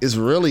flight, is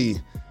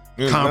really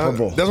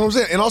comparable. That's what I'm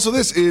saying. And also,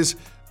 this is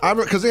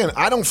because again,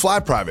 I don't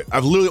fly private.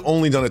 I've literally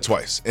only done it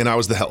twice, and I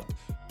was the help.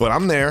 But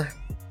I'm there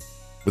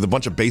with a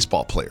bunch of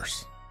baseball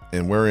players,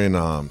 and we're in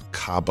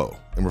Cabo,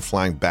 and we're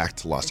flying back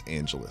to Los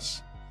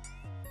Angeles.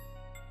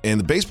 And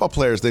the baseball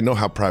players, they know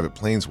how private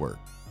planes work.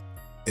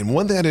 And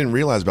one thing I didn't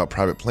realize about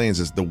private planes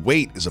is the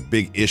weight is a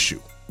big issue.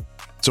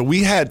 So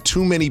we had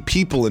too many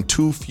people and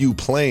too few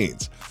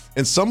planes.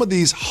 And some of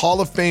these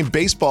Hall of Fame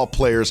baseball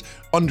players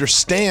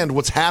understand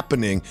what's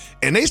happening,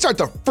 and they start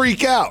to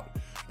freak out.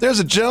 There's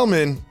a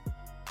gentleman,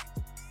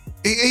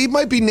 he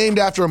might be named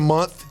after a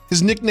month.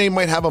 His nickname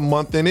might have a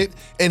month in it,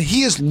 and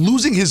he is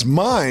losing his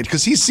mind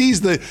because he sees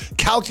the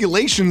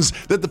calculations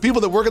that the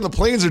people that work on the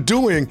planes are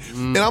doing.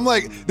 And I'm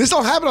like, this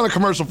don't happen on a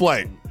commercial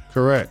flight.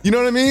 Correct. You know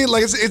what I mean?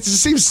 Like, it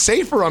seems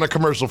safer on a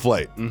commercial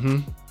flight. Mm-hmm.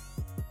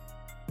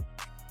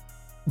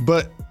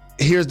 But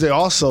here's the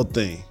also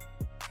thing.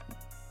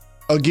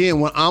 Again,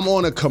 when I'm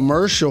on a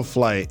commercial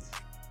flight,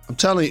 I'm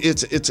telling you,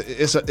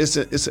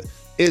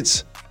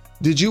 it's.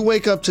 Did you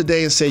wake up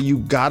today and say you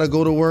gotta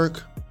go to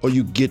work, or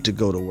you get to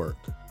go to work?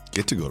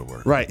 Get to go to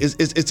work. Right. It's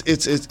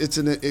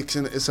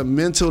a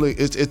mentally.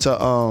 It's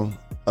a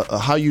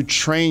how you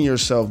train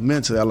yourself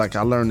mentally. I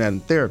learned that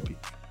in therapy,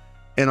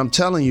 and I'm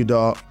telling you,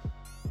 dog.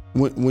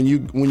 When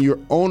you're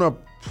on a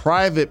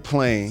private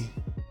plane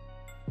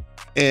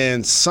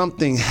and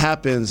something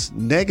happens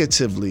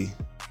negatively,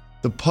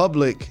 the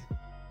public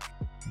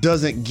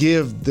doesn't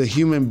give the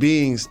human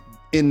beings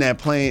in that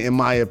plane, in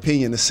my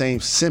opinion, the same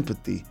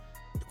sympathy.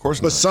 Of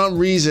course not. For some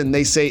reason,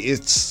 they say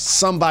it's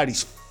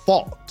somebody's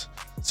fault.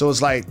 So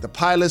it's like the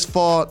pilot's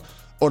fault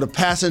or the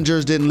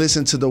passengers didn't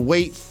listen to the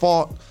weight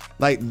fault,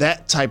 like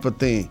that type of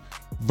thing,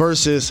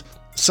 versus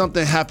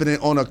something happening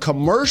on a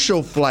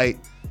commercial flight.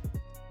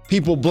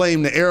 People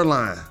blame the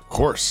airline. Of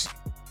course.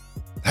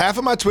 Half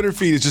of my Twitter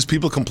feed is just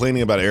people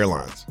complaining about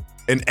airlines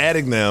and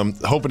adding them,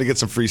 hoping to get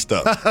some free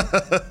stuff.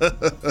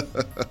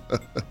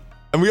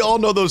 And we all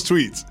know those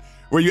tweets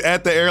where you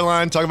at the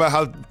airline talking about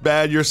how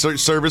bad your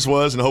service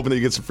was and hoping that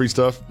you get some free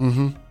stuff.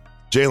 Mm-hmm.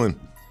 Jalen,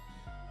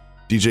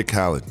 DJ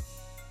Khaled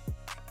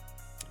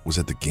was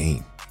at the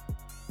game.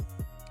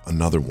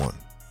 Another one.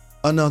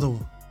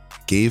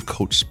 Gave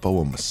Coach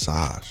Spo a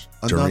massage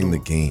during the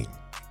game.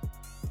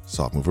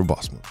 Soft move or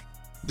boss move?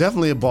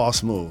 Definitely a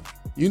boss move.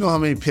 You know how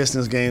many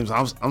Pistons games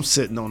I'm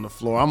sitting on the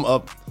floor. I'm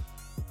up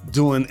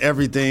doing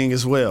everything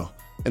as well.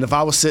 And if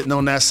I was sitting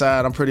on that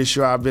side, I'm pretty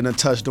sure I've been in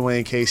touch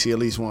Dwayne Casey at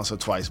least once or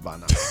twice by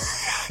now.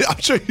 I'm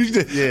sure you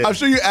did. Yeah. I'm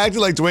sure you acted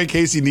like Dwayne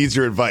Casey needs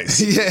your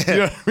advice. Yeah. You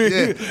know what I mean?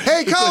 Yeah.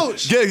 Hey,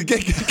 coach. Let's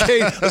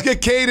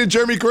get Cade and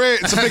Jeremy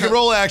Grant some pick and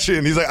roll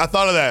action. He's like, I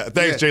thought of that.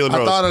 Thanks, Jalen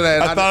Rose. I thought of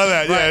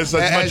that. Right. Yeah, it's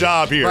my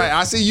job here. Right.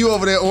 I see you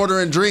over there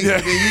ordering drinks,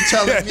 and you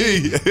telling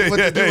me what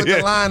to do with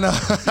the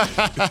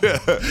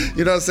lineup.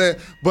 You know what I'm saying?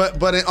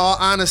 But in all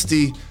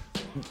honesty,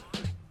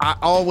 I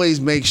always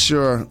make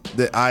sure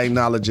that I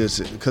acknowledge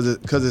it because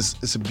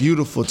it's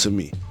beautiful to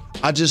me.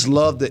 I just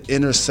love the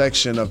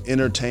intersection of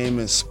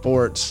entertainment,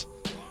 sports,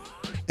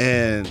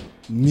 and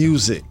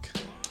music.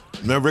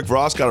 Remember, Rick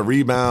Ross got a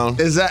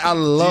rebound. I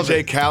love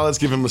DJ it. DJ Khaled's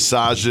giving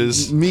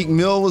massages. Meek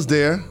Mill was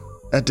there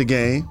at the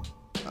game,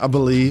 I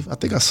believe. I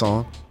think I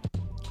saw him.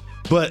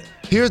 But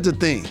here's the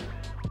thing.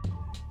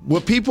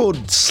 What people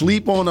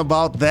sleep on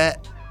about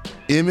that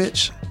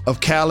image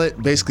of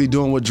Khaled basically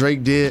doing what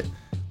Drake did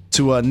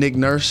to Nick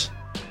Nurse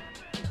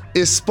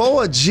is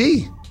Spo a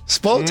G.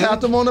 Spo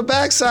tapped him on the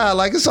backside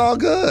like it's all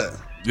good.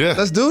 Yeah.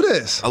 Let's do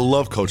this. I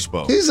love Coach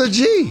Spo. He's a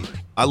G.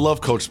 I love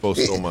Coach Spo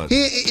so much.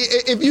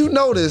 If you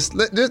notice,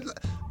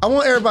 I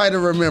want everybody to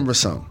remember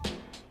something.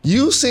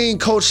 You seen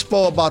Coach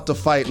Spo about to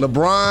fight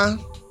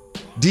LeBron,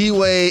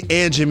 D-Wade,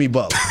 and Jimmy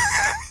Butler.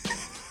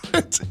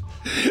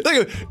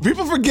 Like,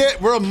 people forget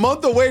we're a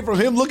month away from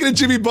him looking at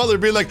Jimmy Butler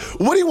being like,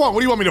 what do you want? What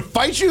do you want me to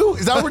fight you?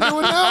 Is that what we're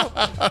doing now?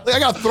 Like, I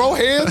got to throw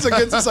hands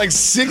against this like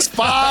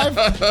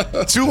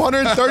 6'5",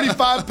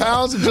 235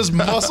 pounds of just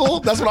muscle?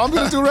 That's what I'm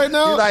going to do right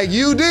now? You're like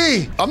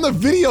UD. I'm the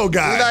video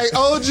guy. You're like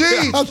OG.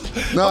 I'm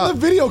the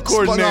video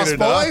coordinator.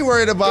 Spo ain't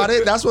worried about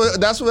it. That's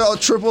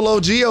what triple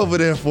OG over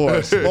there for.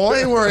 Spo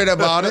ain't worried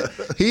about it.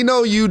 He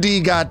know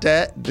UD got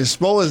that.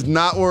 Spo is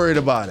not worried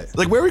about it.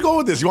 Like, where are we going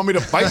with this? You want me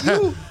to fight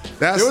you?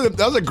 That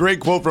was a great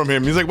quote from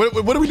him. He's like,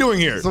 what are we doing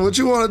here? So what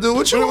you want to do?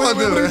 What are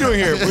we doing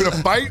here? We're going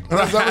to fight? Is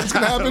that what's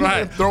going to happen?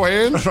 Right. Throw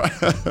hands? Right.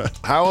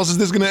 How else is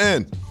this going to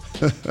end?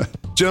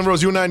 Jalen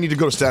Rose, you and I need to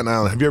go to Staten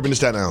Island. Have you ever been to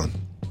Staten Island?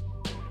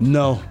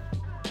 No.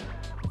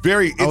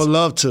 I would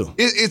love to.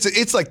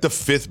 It's like the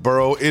fifth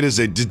borough. It is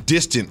a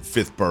distant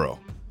fifth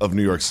borough of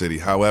New York City.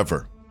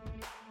 However,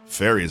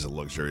 Ferry is a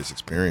luxurious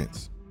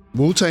experience.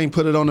 Wu-Tang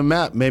put it on the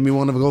map, made me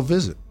want to go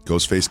visit.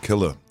 Ghostface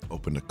Killah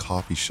opened a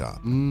coffee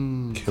shop.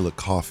 Killer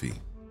Coffee.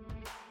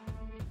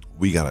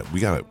 We gotta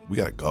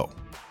go.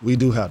 We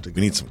do have to go.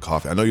 We need some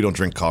coffee. I know you don't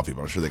drink coffee,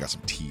 but I'm sure they got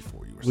some tea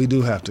for you. We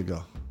do have to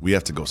go. We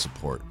have to go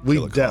support.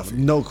 We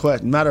definitely, no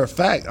question. Matter of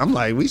fact, I'm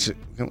like, we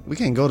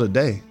can't go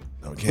today.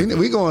 No, we can't.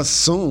 We going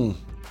soon.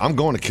 I'm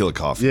going to Killer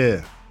Coffee.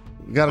 Yeah.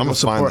 We gotta go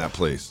support. I'm gonna find that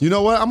place. You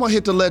know what? I'm gonna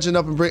hit the legend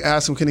up and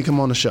ask him, can he come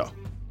on the show?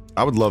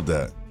 I would love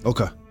that.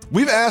 Okay.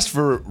 We've asked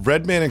for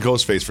Redman and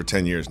Ghostface for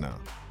 10 years now.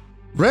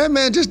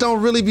 Redman just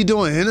don't really be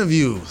doing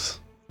interviews.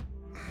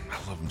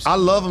 I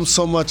love him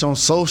so much on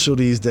social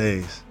these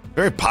days.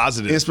 Very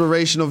positive.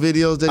 Inspirational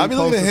videos that he I've been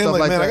looking posts at and him stuff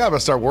like, man, that. I gotta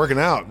start working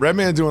out.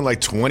 Redman doing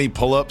like 20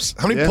 pull-ups.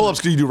 How many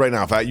pull-ups could you do right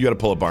now if you had a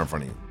pull-up bar in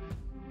front of you?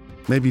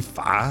 Maybe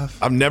 5.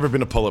 I've never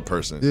been a pull-up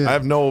person. Yeah. I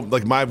have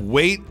my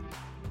weight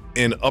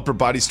and upper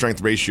body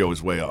strength ratio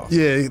is way off.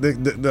 Yeah,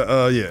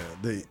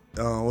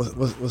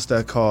 what's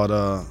that called?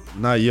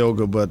 Not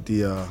yoga, but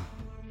the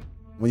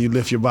when you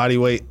lift your body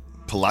weight.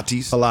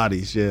 Pilates?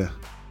 Pilates, yeah.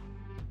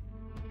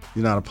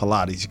 You're not a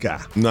Pilates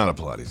guy. Not a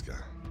Pilates guy.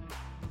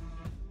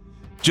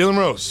 Jalen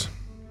Rose.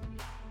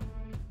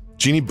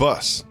 Jeannie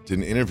Buss did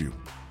an interview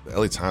with the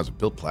LA Times with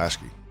Bill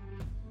Plaschke.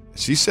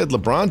 She said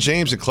LeBron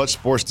James and Clutch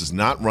Sports does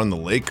not run the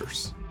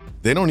Lakers.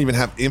 They don't even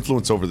have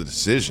influence over the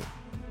decision.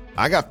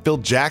 I got Phil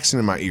Jackson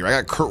in my ear. I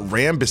got Kurt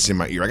Rambis in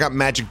my ear. I got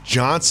Magic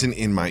Johnson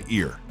in my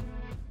ear.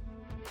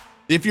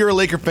 If you're a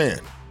Laker fan,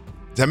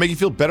 does that make you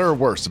feel better or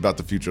worse about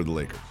the future of the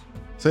Lakers?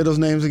 Say those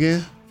names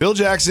again. Phil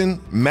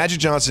Jackson, Magic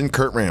Johnson,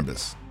 Kurt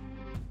Rambis.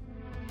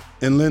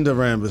 And Linda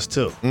Rambis,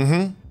 too.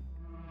 Mm-hmm.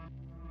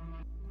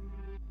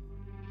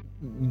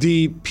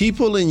 The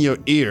people in your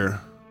ear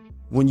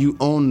when you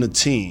own the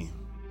team,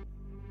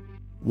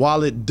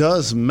 while it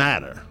does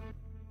matter,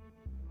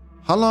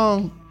 how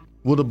long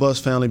will the Buss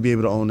family be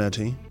able to own that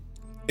team?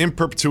 In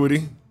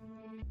perpetuity.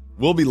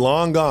 We'll be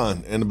long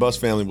gone, and the Buss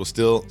family will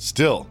still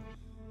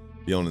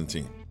be owning the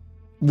team.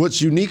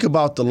 What's unique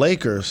about the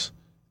Lakers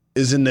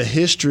is in the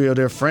history of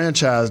their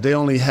franchise, they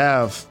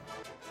have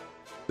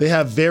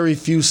very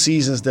few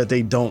seasons that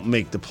they don't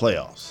make the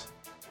playoffs.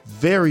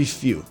 Very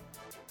few.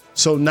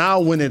 So now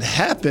when it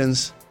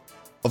happens,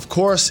 of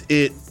course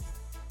it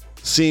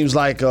seems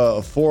like a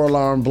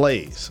 4-alarm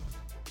blaze,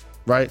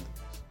 right?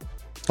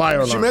 Fire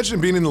alarm. She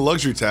mentioned being in the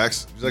luxury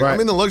tax. She's like, Right. I'm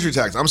in the luxury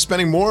tax. I'm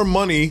spending more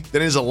money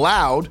than is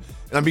allowed,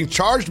 and I'm being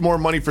charged more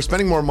money for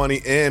spending more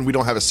money, and we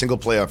don't have a single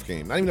playoff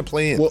game. Not even a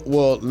play-in.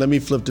 Well, let me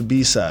flip the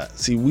B side.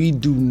 See, we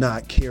do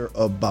not care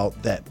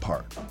about that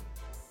part.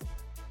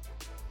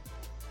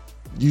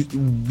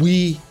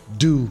 We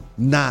do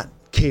not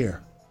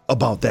care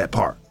about that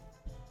part.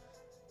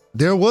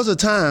 There was a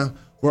time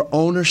where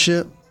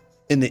ownership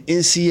in the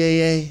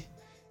NCAA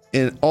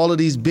and all of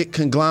these big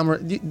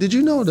conglomerates. Did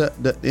you know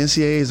that the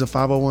NCAA is a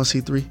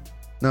 501c3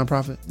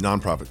 nonprofit?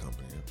 Nonprofit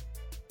company.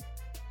 Yeah.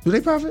 Do they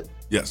profit?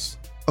 Yes.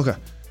 Okay.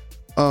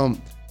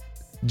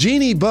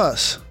 Jeannie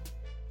Buss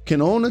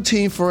can own a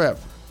team forever.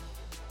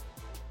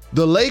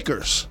 The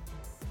Lakers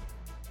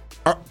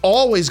are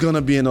always going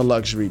to be in a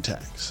luxury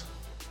tax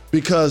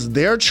because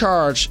their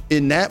charge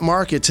in that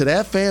market to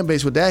that fan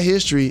base with that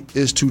history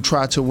is to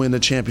try to win the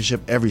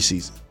championship every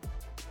season.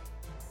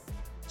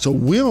 So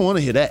we don't want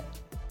to hear that.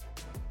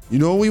 You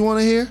know what we want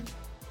to hear?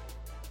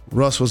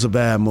 Russ was a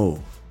bad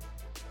move.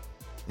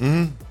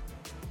 Mm-hmm.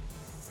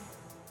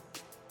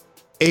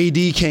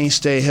 AD can't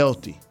stay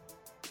healthy.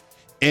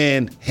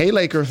 And hey,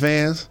 Laker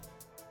fans,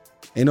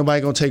 ain't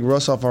nobody going to take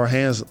Russ off our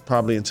hands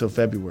probably until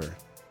February.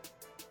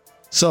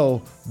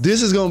 So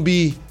this is going to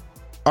be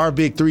our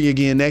big three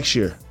again next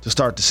year to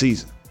start the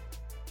season.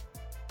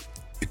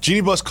 If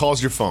Jeannie Buss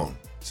calls your phone,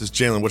 says,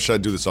 Jalen, what should I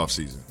do this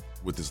offseason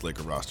with this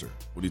Laker roster?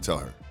 What do you tell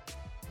her?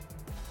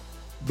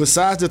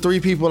 Besides the three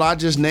people I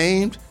just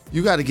named,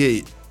 you got to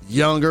get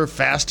younger,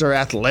 faster,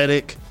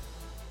 athletic.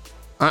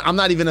 I'm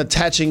not even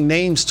attaching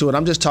names to it.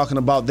 I'm just talking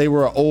about they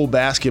were an old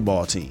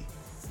basketball team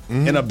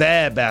and a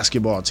bad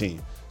basketball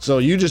team. So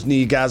you just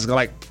need guys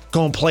that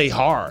gonna play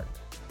hard.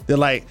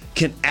 That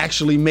can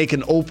actually make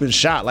an open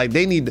shot.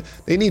 They need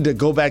to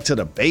go back to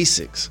the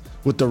basics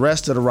with the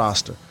rest of the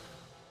roster.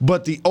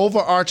 But the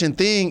overarching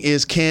thing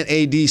is, can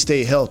AD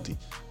stay healthy?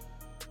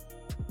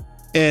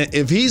 And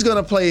if he's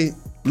gonna play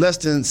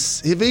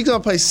if he's gonna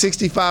play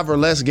 65 or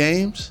less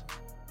games,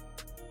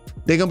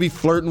 they're gonna be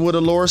flirting with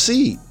a lower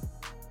seed.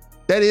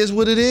 That is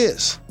what it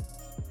is.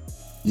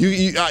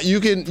 You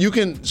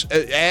can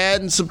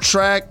add and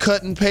subtract,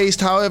 cut and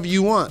paste however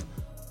you want.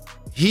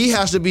 He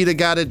has to be the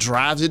guy that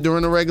drives it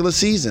during the regular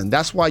season.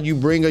 That's why you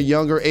bring a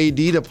younger AD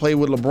to play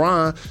with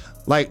LeBron,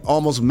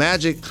 almost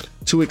magic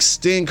to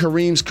extend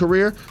Kareem's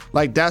career.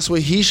 That's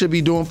what he should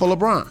be doing for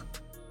LeBron.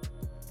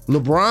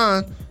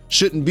 LeBron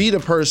shouldn't be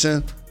the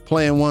person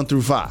playing 1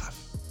 through 5.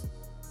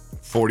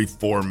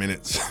 44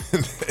 minutes,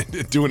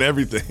 doing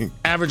everything.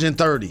 Averaging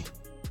 30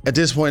 at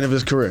this point of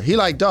his career. He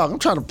dog, I'm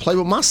trying to play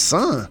with my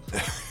son.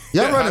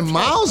 Y'all running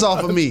miles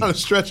off of me. I'm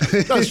trying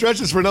to stretch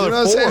this for another you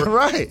know 4. What I'm saying?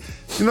 Right.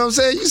 You know what I'm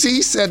saying? You see,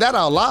 he said that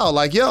out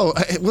loud. Yo,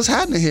 what's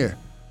happening here?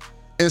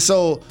 And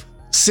so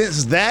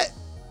since that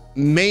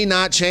may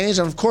not change,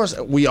 and of course,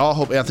 we all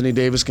hope Anthony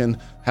Davis can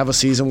have a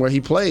season where he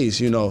plays,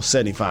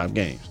 75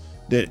 games.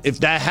 If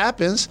that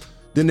happens,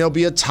 then there'll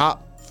be a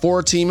top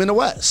 4 team in the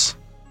West.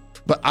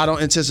 But I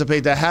don't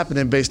anticipate that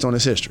happening based on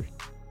his history.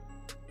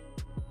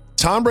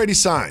 Tom Brady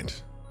signed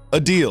a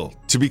deal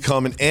to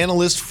become an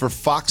analyst for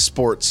Fox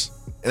Sports,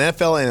 an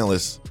NFL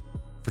analyst,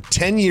 for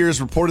 10 years,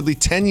 reportedly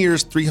 10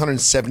 years,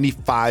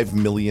 $375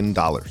 million.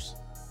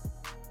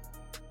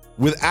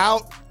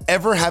 Without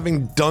ever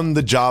having done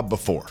the job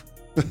before.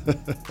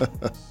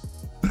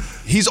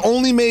 He's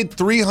only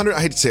made I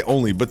hate to say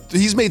only, but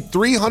he's made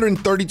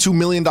 $332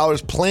 million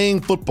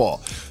playing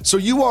football. So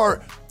you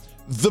are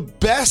the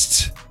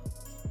best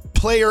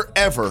player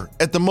ever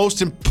at the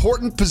most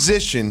important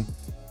position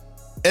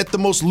at the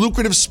most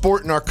lucrative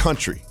sport in our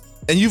country.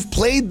 And you've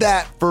played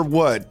that for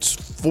what,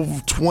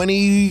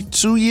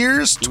 22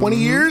 years, 20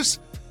 years?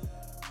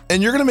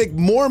 And you're going to make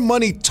more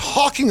money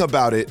talking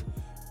about it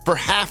for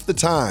half the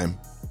time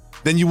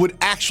than you would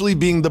actually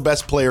being the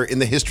best player in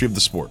the history of the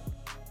sport.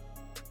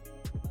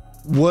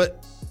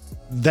 What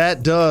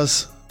that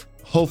does,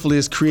 hopefully,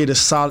 is create a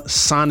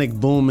sonic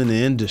boom in the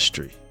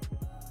industry.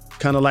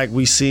 Kind of like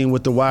we've seen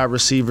with the wide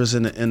receivers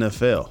in the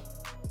NFL.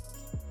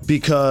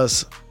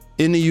 Because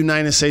in the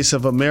United States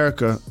of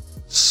America,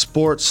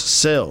 sports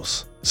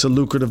sells. It's a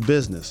lucrative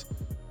business.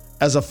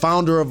 As a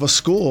founder of a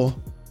school,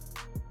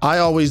 I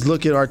always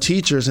look at our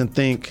teachers and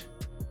think,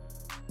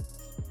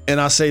 and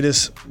I say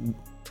this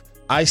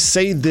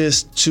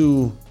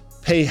to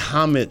pay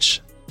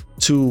homage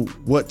to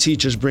what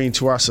teachers bring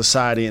to our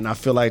society, and I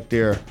feel like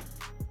they're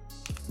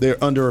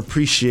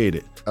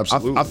underappreciated.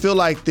 Absolutely. I feel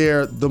like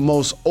they're the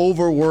most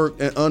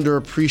overworked and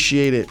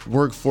underappreciated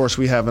workforce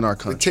we have in our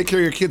country. Take care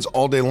of your kids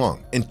all day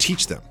long and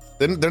teach them.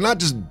 They're not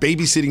just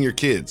babysitting your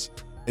kids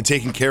and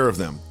taking care of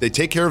them. They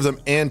take care of them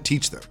and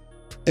teach them.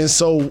 And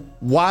so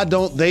why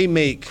don't they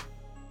make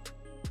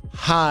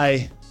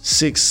high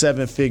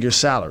 6-7 figure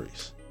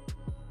salaries?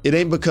 It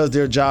ain't because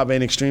their job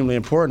ain't extremely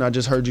important. I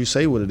just heard you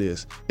say what it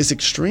is. It's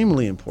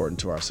extremely important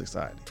to our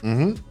society.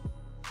 Mm-hmm.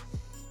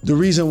 The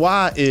reason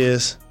why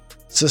is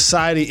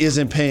society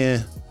isn't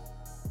paying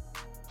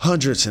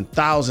hundreds and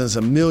thousands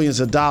of millions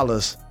of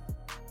dollars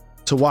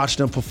to watch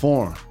them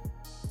perform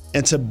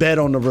and to bet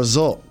on the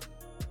result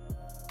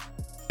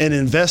and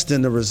invest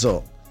in the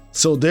result.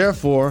 So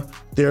therefore,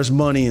 there's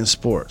money in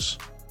sports.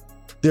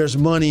 There's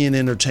money in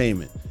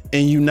entertainment.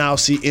 And you now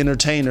see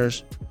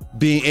entertainers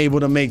being able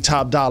to make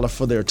top dollar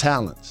for their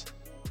talents.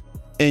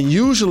 And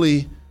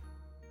usually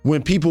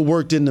when people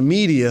worked in the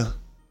media,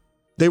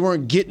 they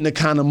weren't getting the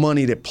kind of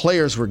money that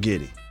players were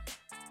getting.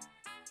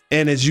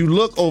 And as you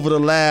look over the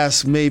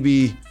last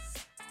maybe,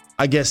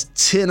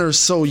 10 or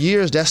so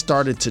years, that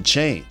started to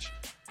change.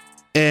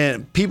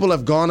 And people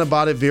have gone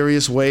about it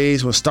various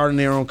ways when starting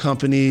their own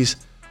companies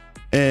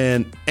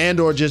and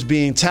or just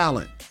being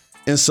talent.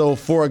 And so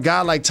for a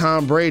guy like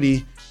Tom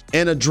Brady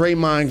and a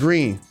Draymond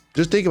Green,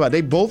 just think about it.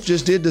 They both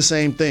just did the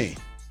same thing.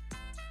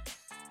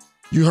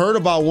 You heard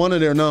about one of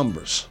their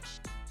numbers.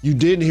 You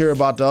didn't hear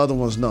about the other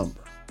one's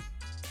number.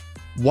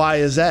 Why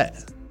is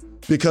that?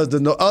 Because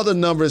the other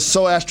number is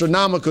so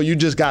astronomical, you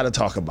just got to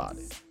talk about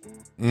it.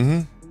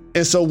 Mm-hmm.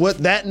 And so what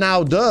that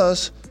now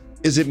does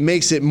is it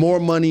makes it more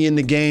money in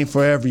the game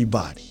for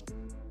everybody.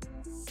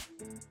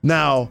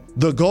 Now,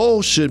 the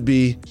goal should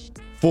be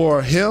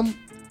for him,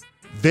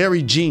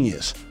 very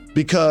genius.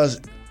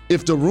 Because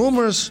if the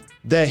rumors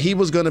that he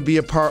was going to be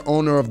a part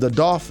owner of the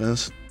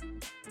Dolphins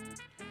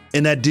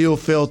and that deal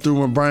fell through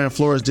when Brian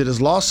Flores did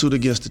his lawsuit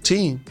against the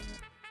team,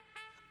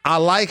 I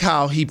like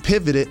how he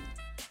pivoted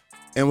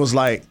and was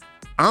like,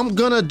 I'm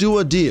going to do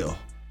a deal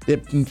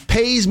that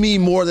pays me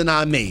more than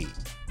I made.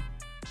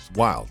 It's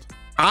wild.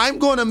 I'm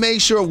going to make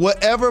sure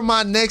whatever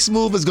my next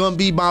move is going to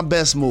be my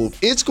best move.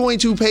 It's going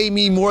to pay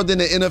me more than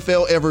the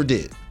NFL ever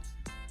did.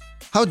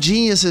 How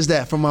genius is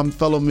that from my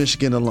fellow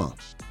Michigan alum?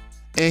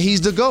 And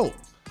he's the GOAT.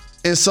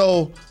 And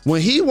so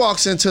when he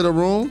walks into the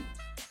room,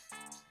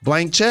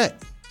 blank check.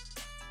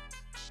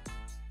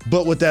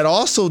 But what that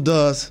also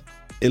does,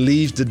 it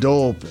leaves the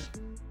door open.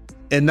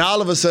 And now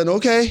all of a sudden,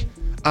 okay,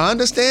 I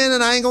understand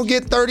and I ain't going to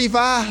get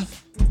 35.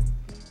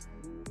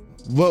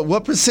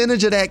 What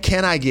percentage of that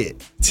can I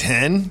get?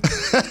 10?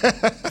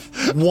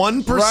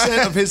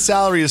 1% of his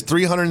salary is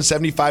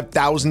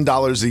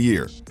 $375,000 a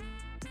year.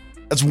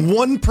 That's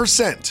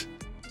 1%.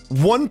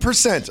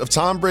 1% of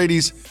Tom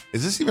Brady's,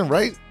 is this even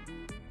right?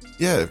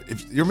 Yeah,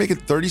 if you're making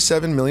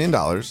 $37 million,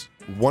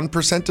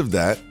 1% of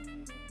that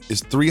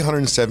is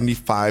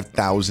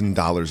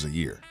 $375,000 a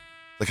year.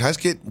 Like, can I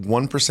just get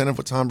 1% of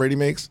what Tom Brady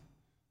makes?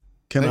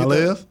 Can I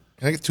live?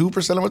 Can I get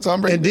 2% of what Tom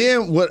Brady makes?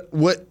 And then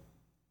what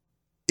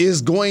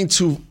is going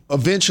to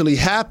eventually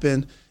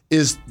happen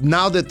is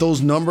now that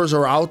those numbers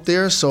are out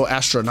there so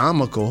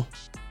astronomical,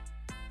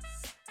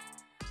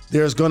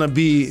 there's going to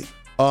be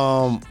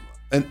an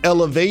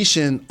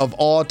elevation of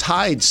all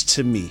tides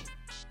to me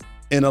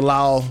and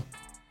allow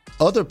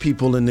other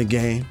people in the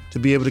game to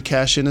be able to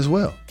cash in as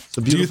well. It's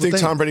a beautiful Do you think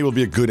thing. Tom Brady will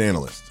be a good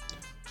analyst?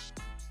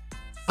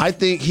 I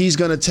think he's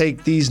going to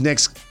take these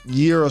next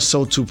year or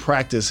so to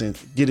practice and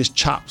get his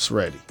chops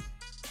ready.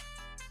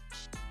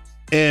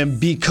 And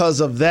because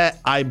of that,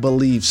 I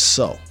believe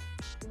so.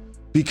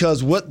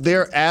 Because what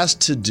they're asked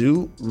to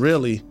do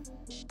really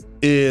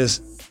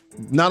is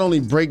not only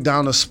break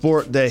down a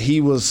sport that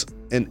he was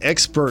an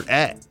expert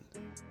at,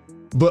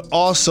 but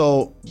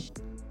also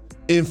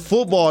in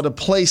football, the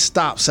play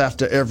stops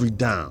after every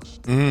down.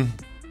 Mm-hmm.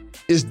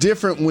 It's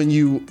different when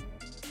you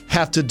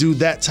have to do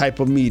that type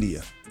of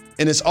media.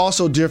 And it's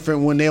also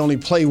different when they only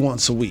play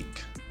once a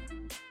week.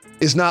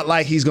 It's not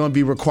like he's going to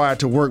be required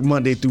to work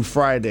Monday through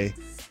Friday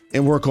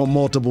and work on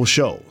multiple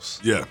shows.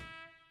 Yeah.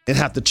 And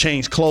have to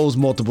change clothes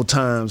multiple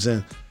times.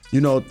 And,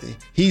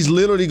 he's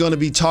literally going to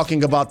be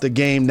talking about the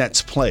game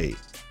that's played.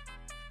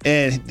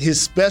 And his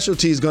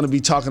specialty is going to be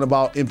talking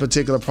about, in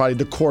particular, probably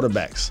the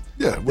quarterbacks.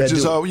 Yeah, which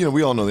is,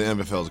 we all know the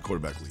NFL is a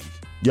quarterback league.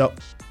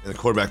 Yep. And the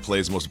quarterback play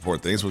is the most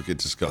important thing, so we could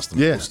discuss the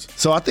most.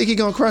 So I think he's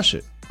going to crush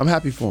it. I'm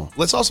happy for him.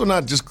 Let's also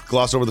not just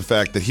gloss over the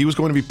fact that he was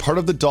going to be part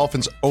of the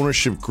Dolphins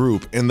ownership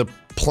group, and the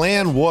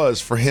plan was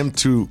for him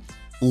to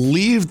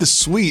leave the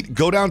suite,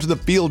 go down to the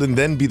field, and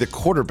then be the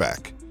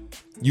quarterback,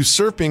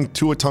 usurping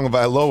Tua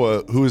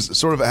Tagovailoa, who is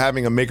sort of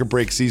having a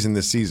make-or-break season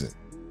this season.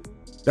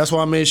 That's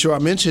why I made sure I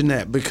mentioned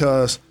that,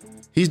 because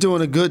he's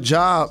doing a good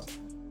job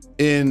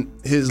in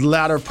his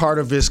latter part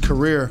of his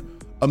career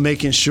of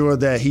making sure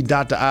that he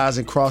dot the I's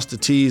and cross the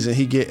T's and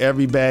he get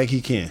every bag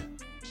he can.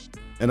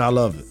 And I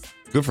love it.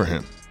 Good for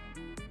him.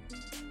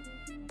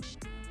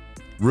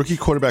 Rookie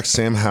quarterback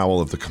Sam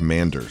Howell of the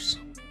Commanders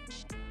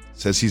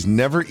says he's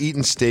never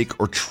eaten steak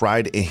or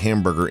tried a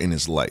hamburger in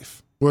his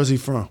life. Where's he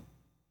from?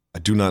 I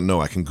do not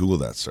know. I can Google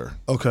that, sir.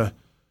 Okay.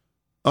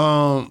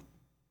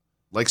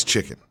 Likes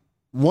chicken.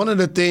 One of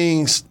the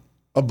things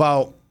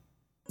about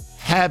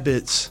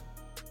habits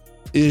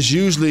is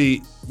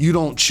usually you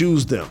don't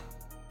choose them.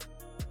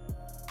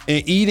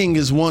 And eating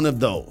is one of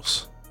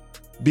those,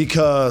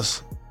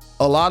 because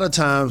a lot of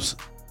times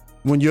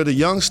when you're the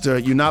youngster,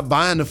 you're not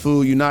buying the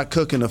food, you're not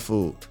cooking the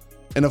food.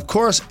 And of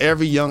course,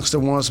 every youngster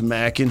wants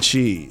mac and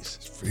cheese.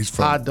 He's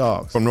from, hot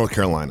dogs. From North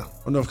Carolina.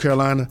 From North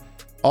Carolina.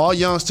 All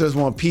youngsters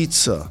want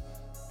pizza,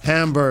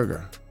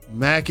 hamburger,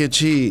 mac and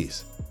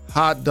cheese,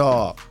 hot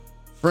dog,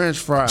 French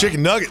fries.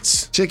 Chicken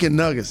nuggets.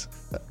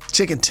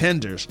 Chicken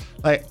tenders.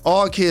 Like,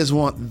 all kids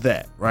want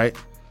that, right?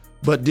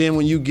 But then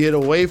when you get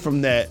away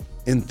from that,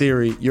 in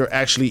theory, you're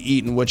actually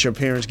eating what your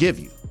parents give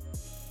you.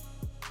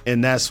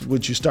 And that's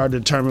what you start to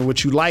determine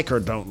what you like or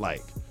don't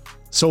like.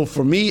 So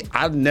for me,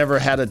 I've never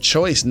had a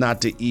choice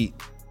not to eat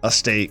a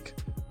steak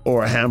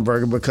or a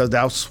hamburger, because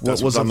that's what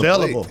was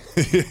available.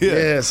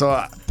 Yeah.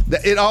 So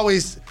it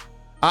always,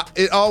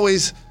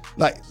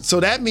 so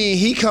that means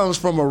he comes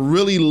from a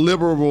really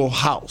liberal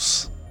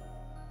house,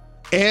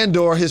 and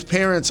or his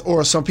parents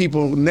or some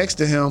people next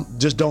to him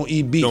just don't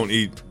eat beef. Don't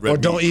eat red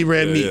meat. Don't eat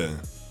red meat. Yeah.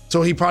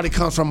 So he probably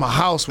comes from a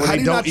house where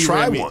they don't eat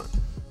red meat. How do you not try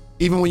one?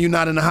 Even when you're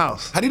not in the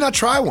house. How do you not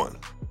try one?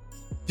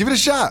 Give it a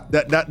shot.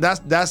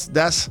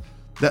 That's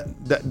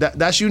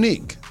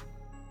unique.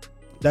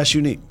 That's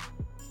unique.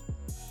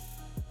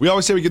 We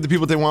always say we give the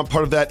people what they want.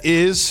 Part of that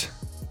is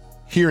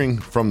hearing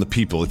from the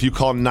people. If you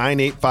call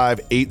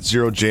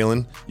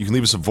 985-80-JALEN, you can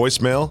leave us a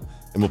voicemail,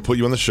 and we'll put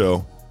you on the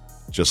show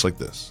just like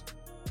this.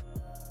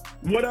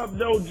 What up,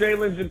 though,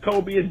 Jalen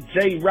Jacoby? It's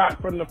J-Rock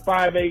from the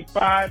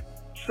 585.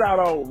 Shout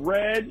out,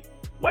 Reg.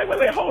 Wait,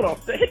 hold on.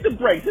 Hit the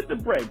brakes.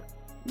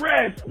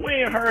 Reg, we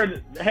ain't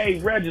heard,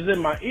 hey, Reg is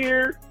in my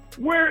ear.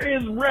 Where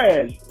is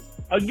Reg?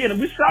 Again,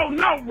 we shouting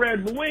out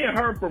Reg, but we ain't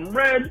heard from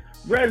Reg.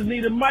 Reg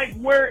need a mic.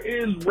 Where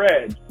is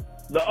Reg?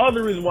 The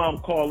other reason why I'm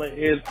calling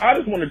is I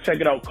just want to check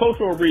it out.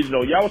 Cultural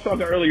Regional. Y'all was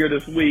talking earlier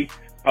this week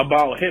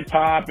about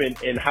hip-hop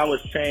and how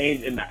it's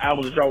changed and the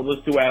albums that y'all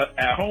listen to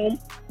at home.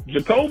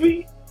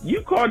 Jacoby,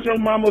 you called your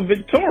mama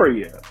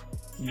Victoria.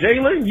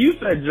 Jalen, you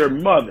said your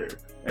mother.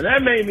 And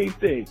that made me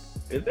think,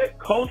 is it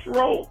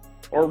cultural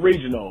or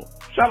regional?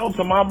 Shout out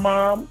to my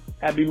mom.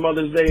 Happy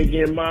Mother's Day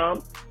again,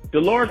 Mom.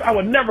 Dolores, I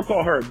would never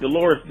call her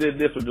Dolores did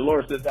this or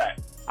Dolores did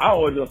that. I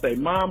always just say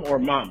mom or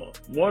mama.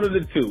 One of the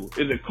two.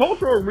 Is it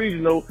cultural or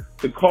regional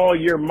to call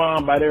your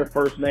mom by their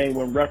first name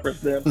when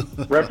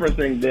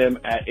referencing them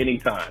at any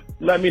time?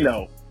 Let me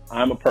know.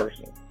 I'm a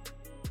person.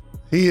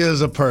 He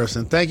is a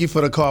person. Thank you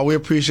for the call. We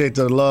appreciate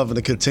the love and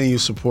the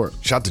continued support.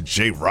 Shout out to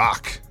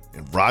J-Rock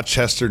in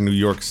Rochester, New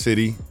York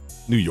State,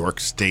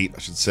 I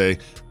should say.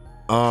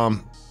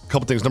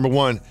 Couple things. Number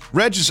one,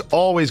 Reg is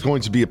always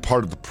going to be a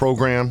part of the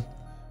program.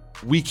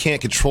 We can't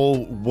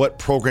control what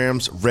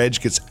programs Reg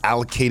gets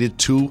allocated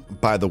to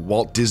by the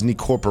Walt Disney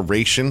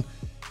Corporation.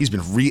 He's been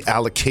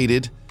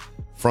reallocated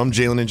from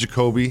Jalen and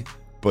Jacoby,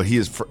 but he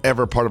is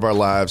forever part of our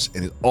lives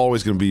and is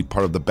always going to be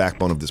part of the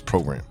backbone of this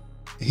program.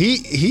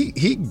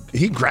 He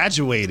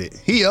graduated.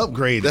 He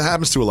upgraded. That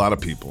happens to a lot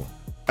of people.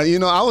 I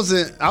was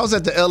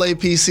at the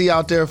LAPC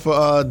out there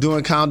for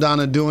doing Countdown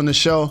and doing the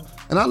show.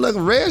 And I look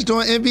at Reg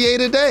doing NBA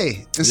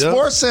Today in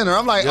Sports Center.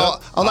 I'm like, so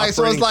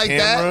it's like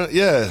camera, that?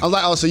 Yeah. I'm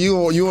like, so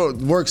you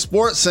work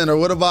Sports Center.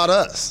 What about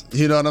us?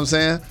 You know what I'm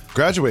saying?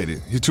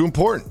 Graduated. You're too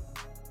important.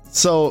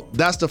 So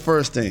that's the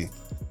first thing.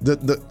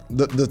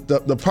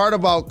 the part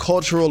about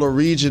cultural or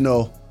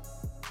regional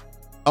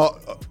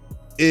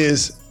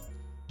is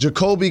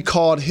Jacoby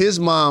called his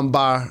mom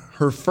by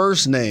her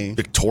first name,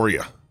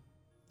 Victoria.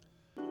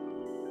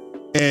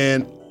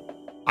 And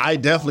I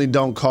definitely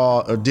don't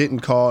call or didn't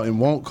call and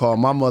won't call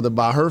my mother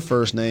by her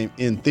first name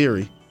in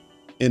theory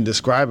in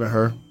describing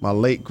her, my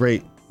late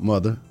great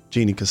mother,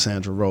 Jeannie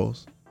Cassandra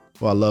Rose,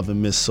 who I love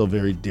and miss so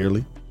very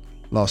dearly.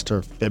 Lost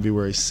her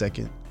February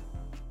 2nd,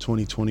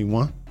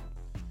 2021.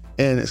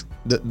 And it's,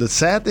 the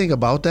sad thing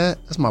about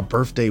that's my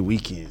birthday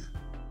weekend.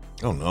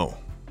 Oh, no.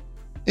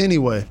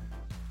 Anyway,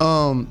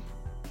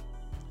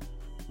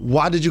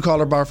 why did you call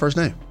her by her first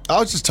name? I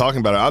was just talking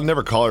about it. I'll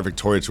never call her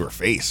Victoria to her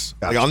face.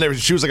 Gotcha. Like, I'll never.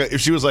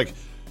 If she was like,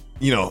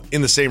 you know,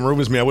 in the same room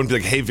as me, I wouldn't be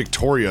like, "Hey,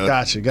 Victoria,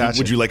 gotcha.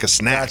 Would you like a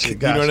snack?" Gotcha, you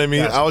know what I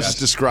mean? I was just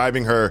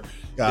describing her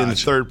in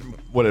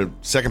the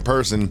second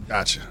person.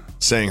 Gotcha.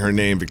 Saying her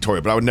name,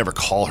 Victoria, but I would never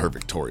call her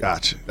Victoria.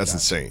 Gotcha. That's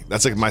insane.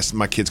 That's like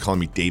my kids calling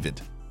me David.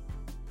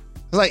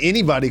 It's like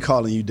anybody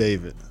calling you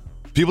David.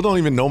 People don't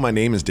even know my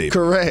name is David.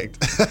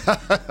 Correct.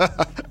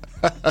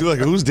 You're like,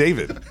 who's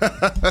David?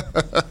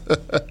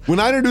 When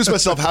I introduce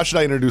myself, how should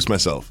I introduce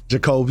myself?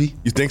 Jacoby.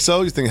 You think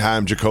so? You think, hi,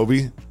 I'm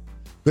Jacoby?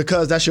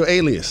 Because that's your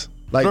alias.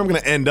 Like, where I'm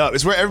going to end up.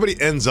 It's where everybody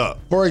ends up.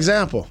 For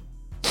example,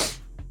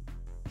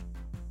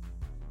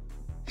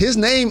 his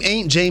name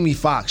ain't Jamie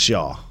Foxx,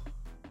 y'all.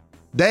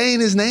 That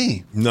ain't his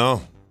name.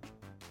 No.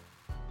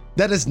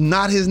 That is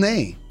not his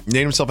name. He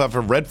named himself after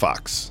Red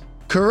Fox.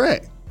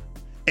 Correct.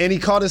 And he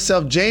called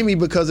himself Jamie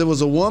because it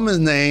was a woman's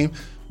name,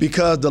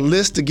 because the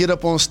list to get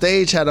up on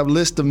stage had a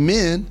list of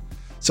men.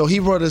 So he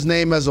wrote his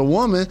name as a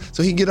woman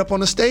so he can get up on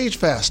the stage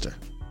faster.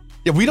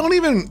 Yeah, we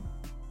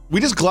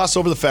just gloss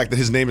over the fact that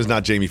his name is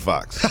not Jamie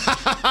Foxx.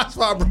 That's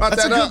why I brought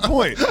that up. That's a good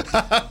point.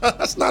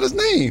 That's not his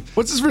name.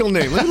 What's his real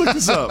name? Let me look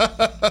this up.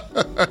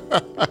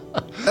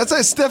 That's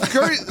like Steph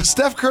Curry.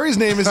 Steph Curry's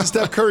name isn't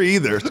Steph Curry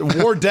either. It's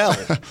Wardell.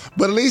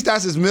 But at least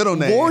that's his middle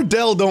name.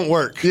 Wardell don't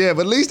work. Yeah,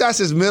 but at least that's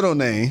his middle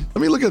name.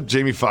 Let me look up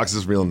Jamie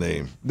Foxx's real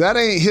name. That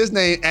ain't his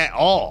name at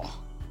all.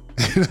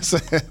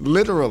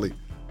 Literally.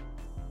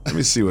 Let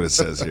me see what it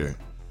says here.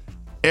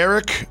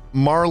 Eric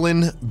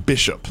Marlon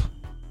Bishop.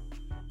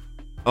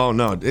 Oh,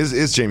 no,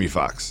 it's Jamie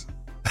Foxx.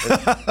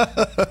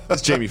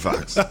 It's Jamie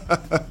Foxx.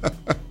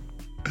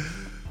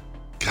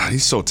 God,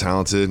 he's so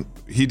talented.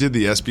 He did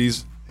the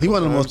ESPYs. He's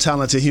one of the most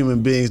talented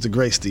human beings to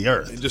grace the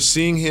earth. And just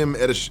seeing him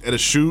at a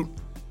shoot,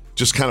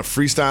 just kind of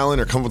freestyling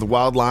or coming with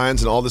wild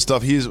lines and all this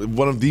stuff, he is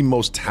one of the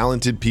most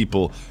talented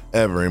people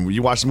ever. And when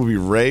you watch the movie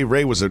Ray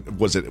was a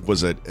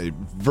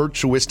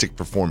virtuistic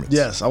performance.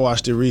 Yes, I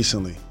watched it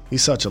recently.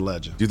 He's such a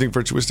legend. Do you think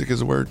virtuistic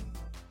is a word?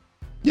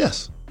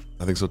 Yes.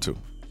 I think so too.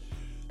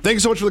 Thank you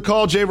so much for the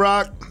call,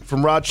 J-Rock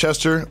from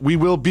Rochester. We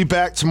will be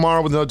back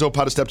tomorrow with another dope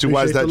pot of Step 2.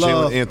 Why is that,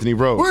 Jalen Anthony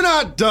Rose? We're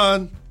not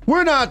done.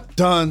 We're not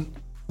done.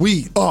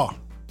 We are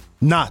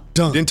not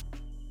done. Got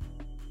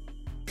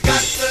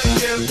to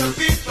give the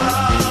people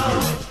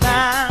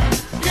time.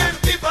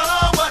 Give people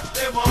what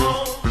they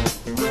want.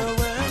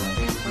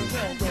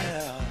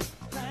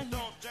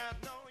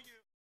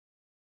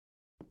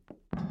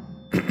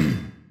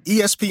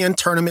 ESPN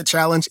Tournament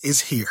Challenge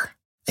is here.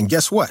 And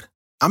guess what?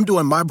 I'm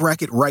doing my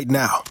bracket right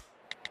now.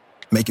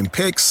 Making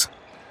picks,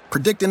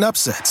 predicting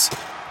upsets,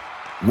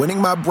 winning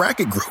my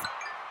bracket group,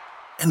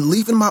 and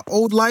leaving my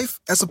old life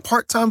as a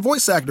part-time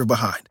voice actor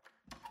behind.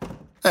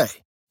 Hey,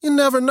 you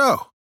never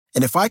know.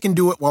 And if I can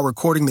do it while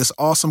recording this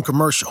awesome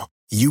commercial,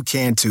 you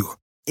can too.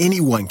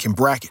 Anyone can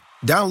bracket.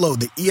 Download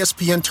the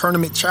ESPN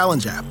Tournament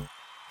Challenge app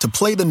to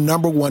play the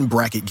 #1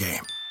 bracket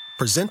game.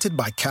 Presented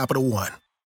by Capital One.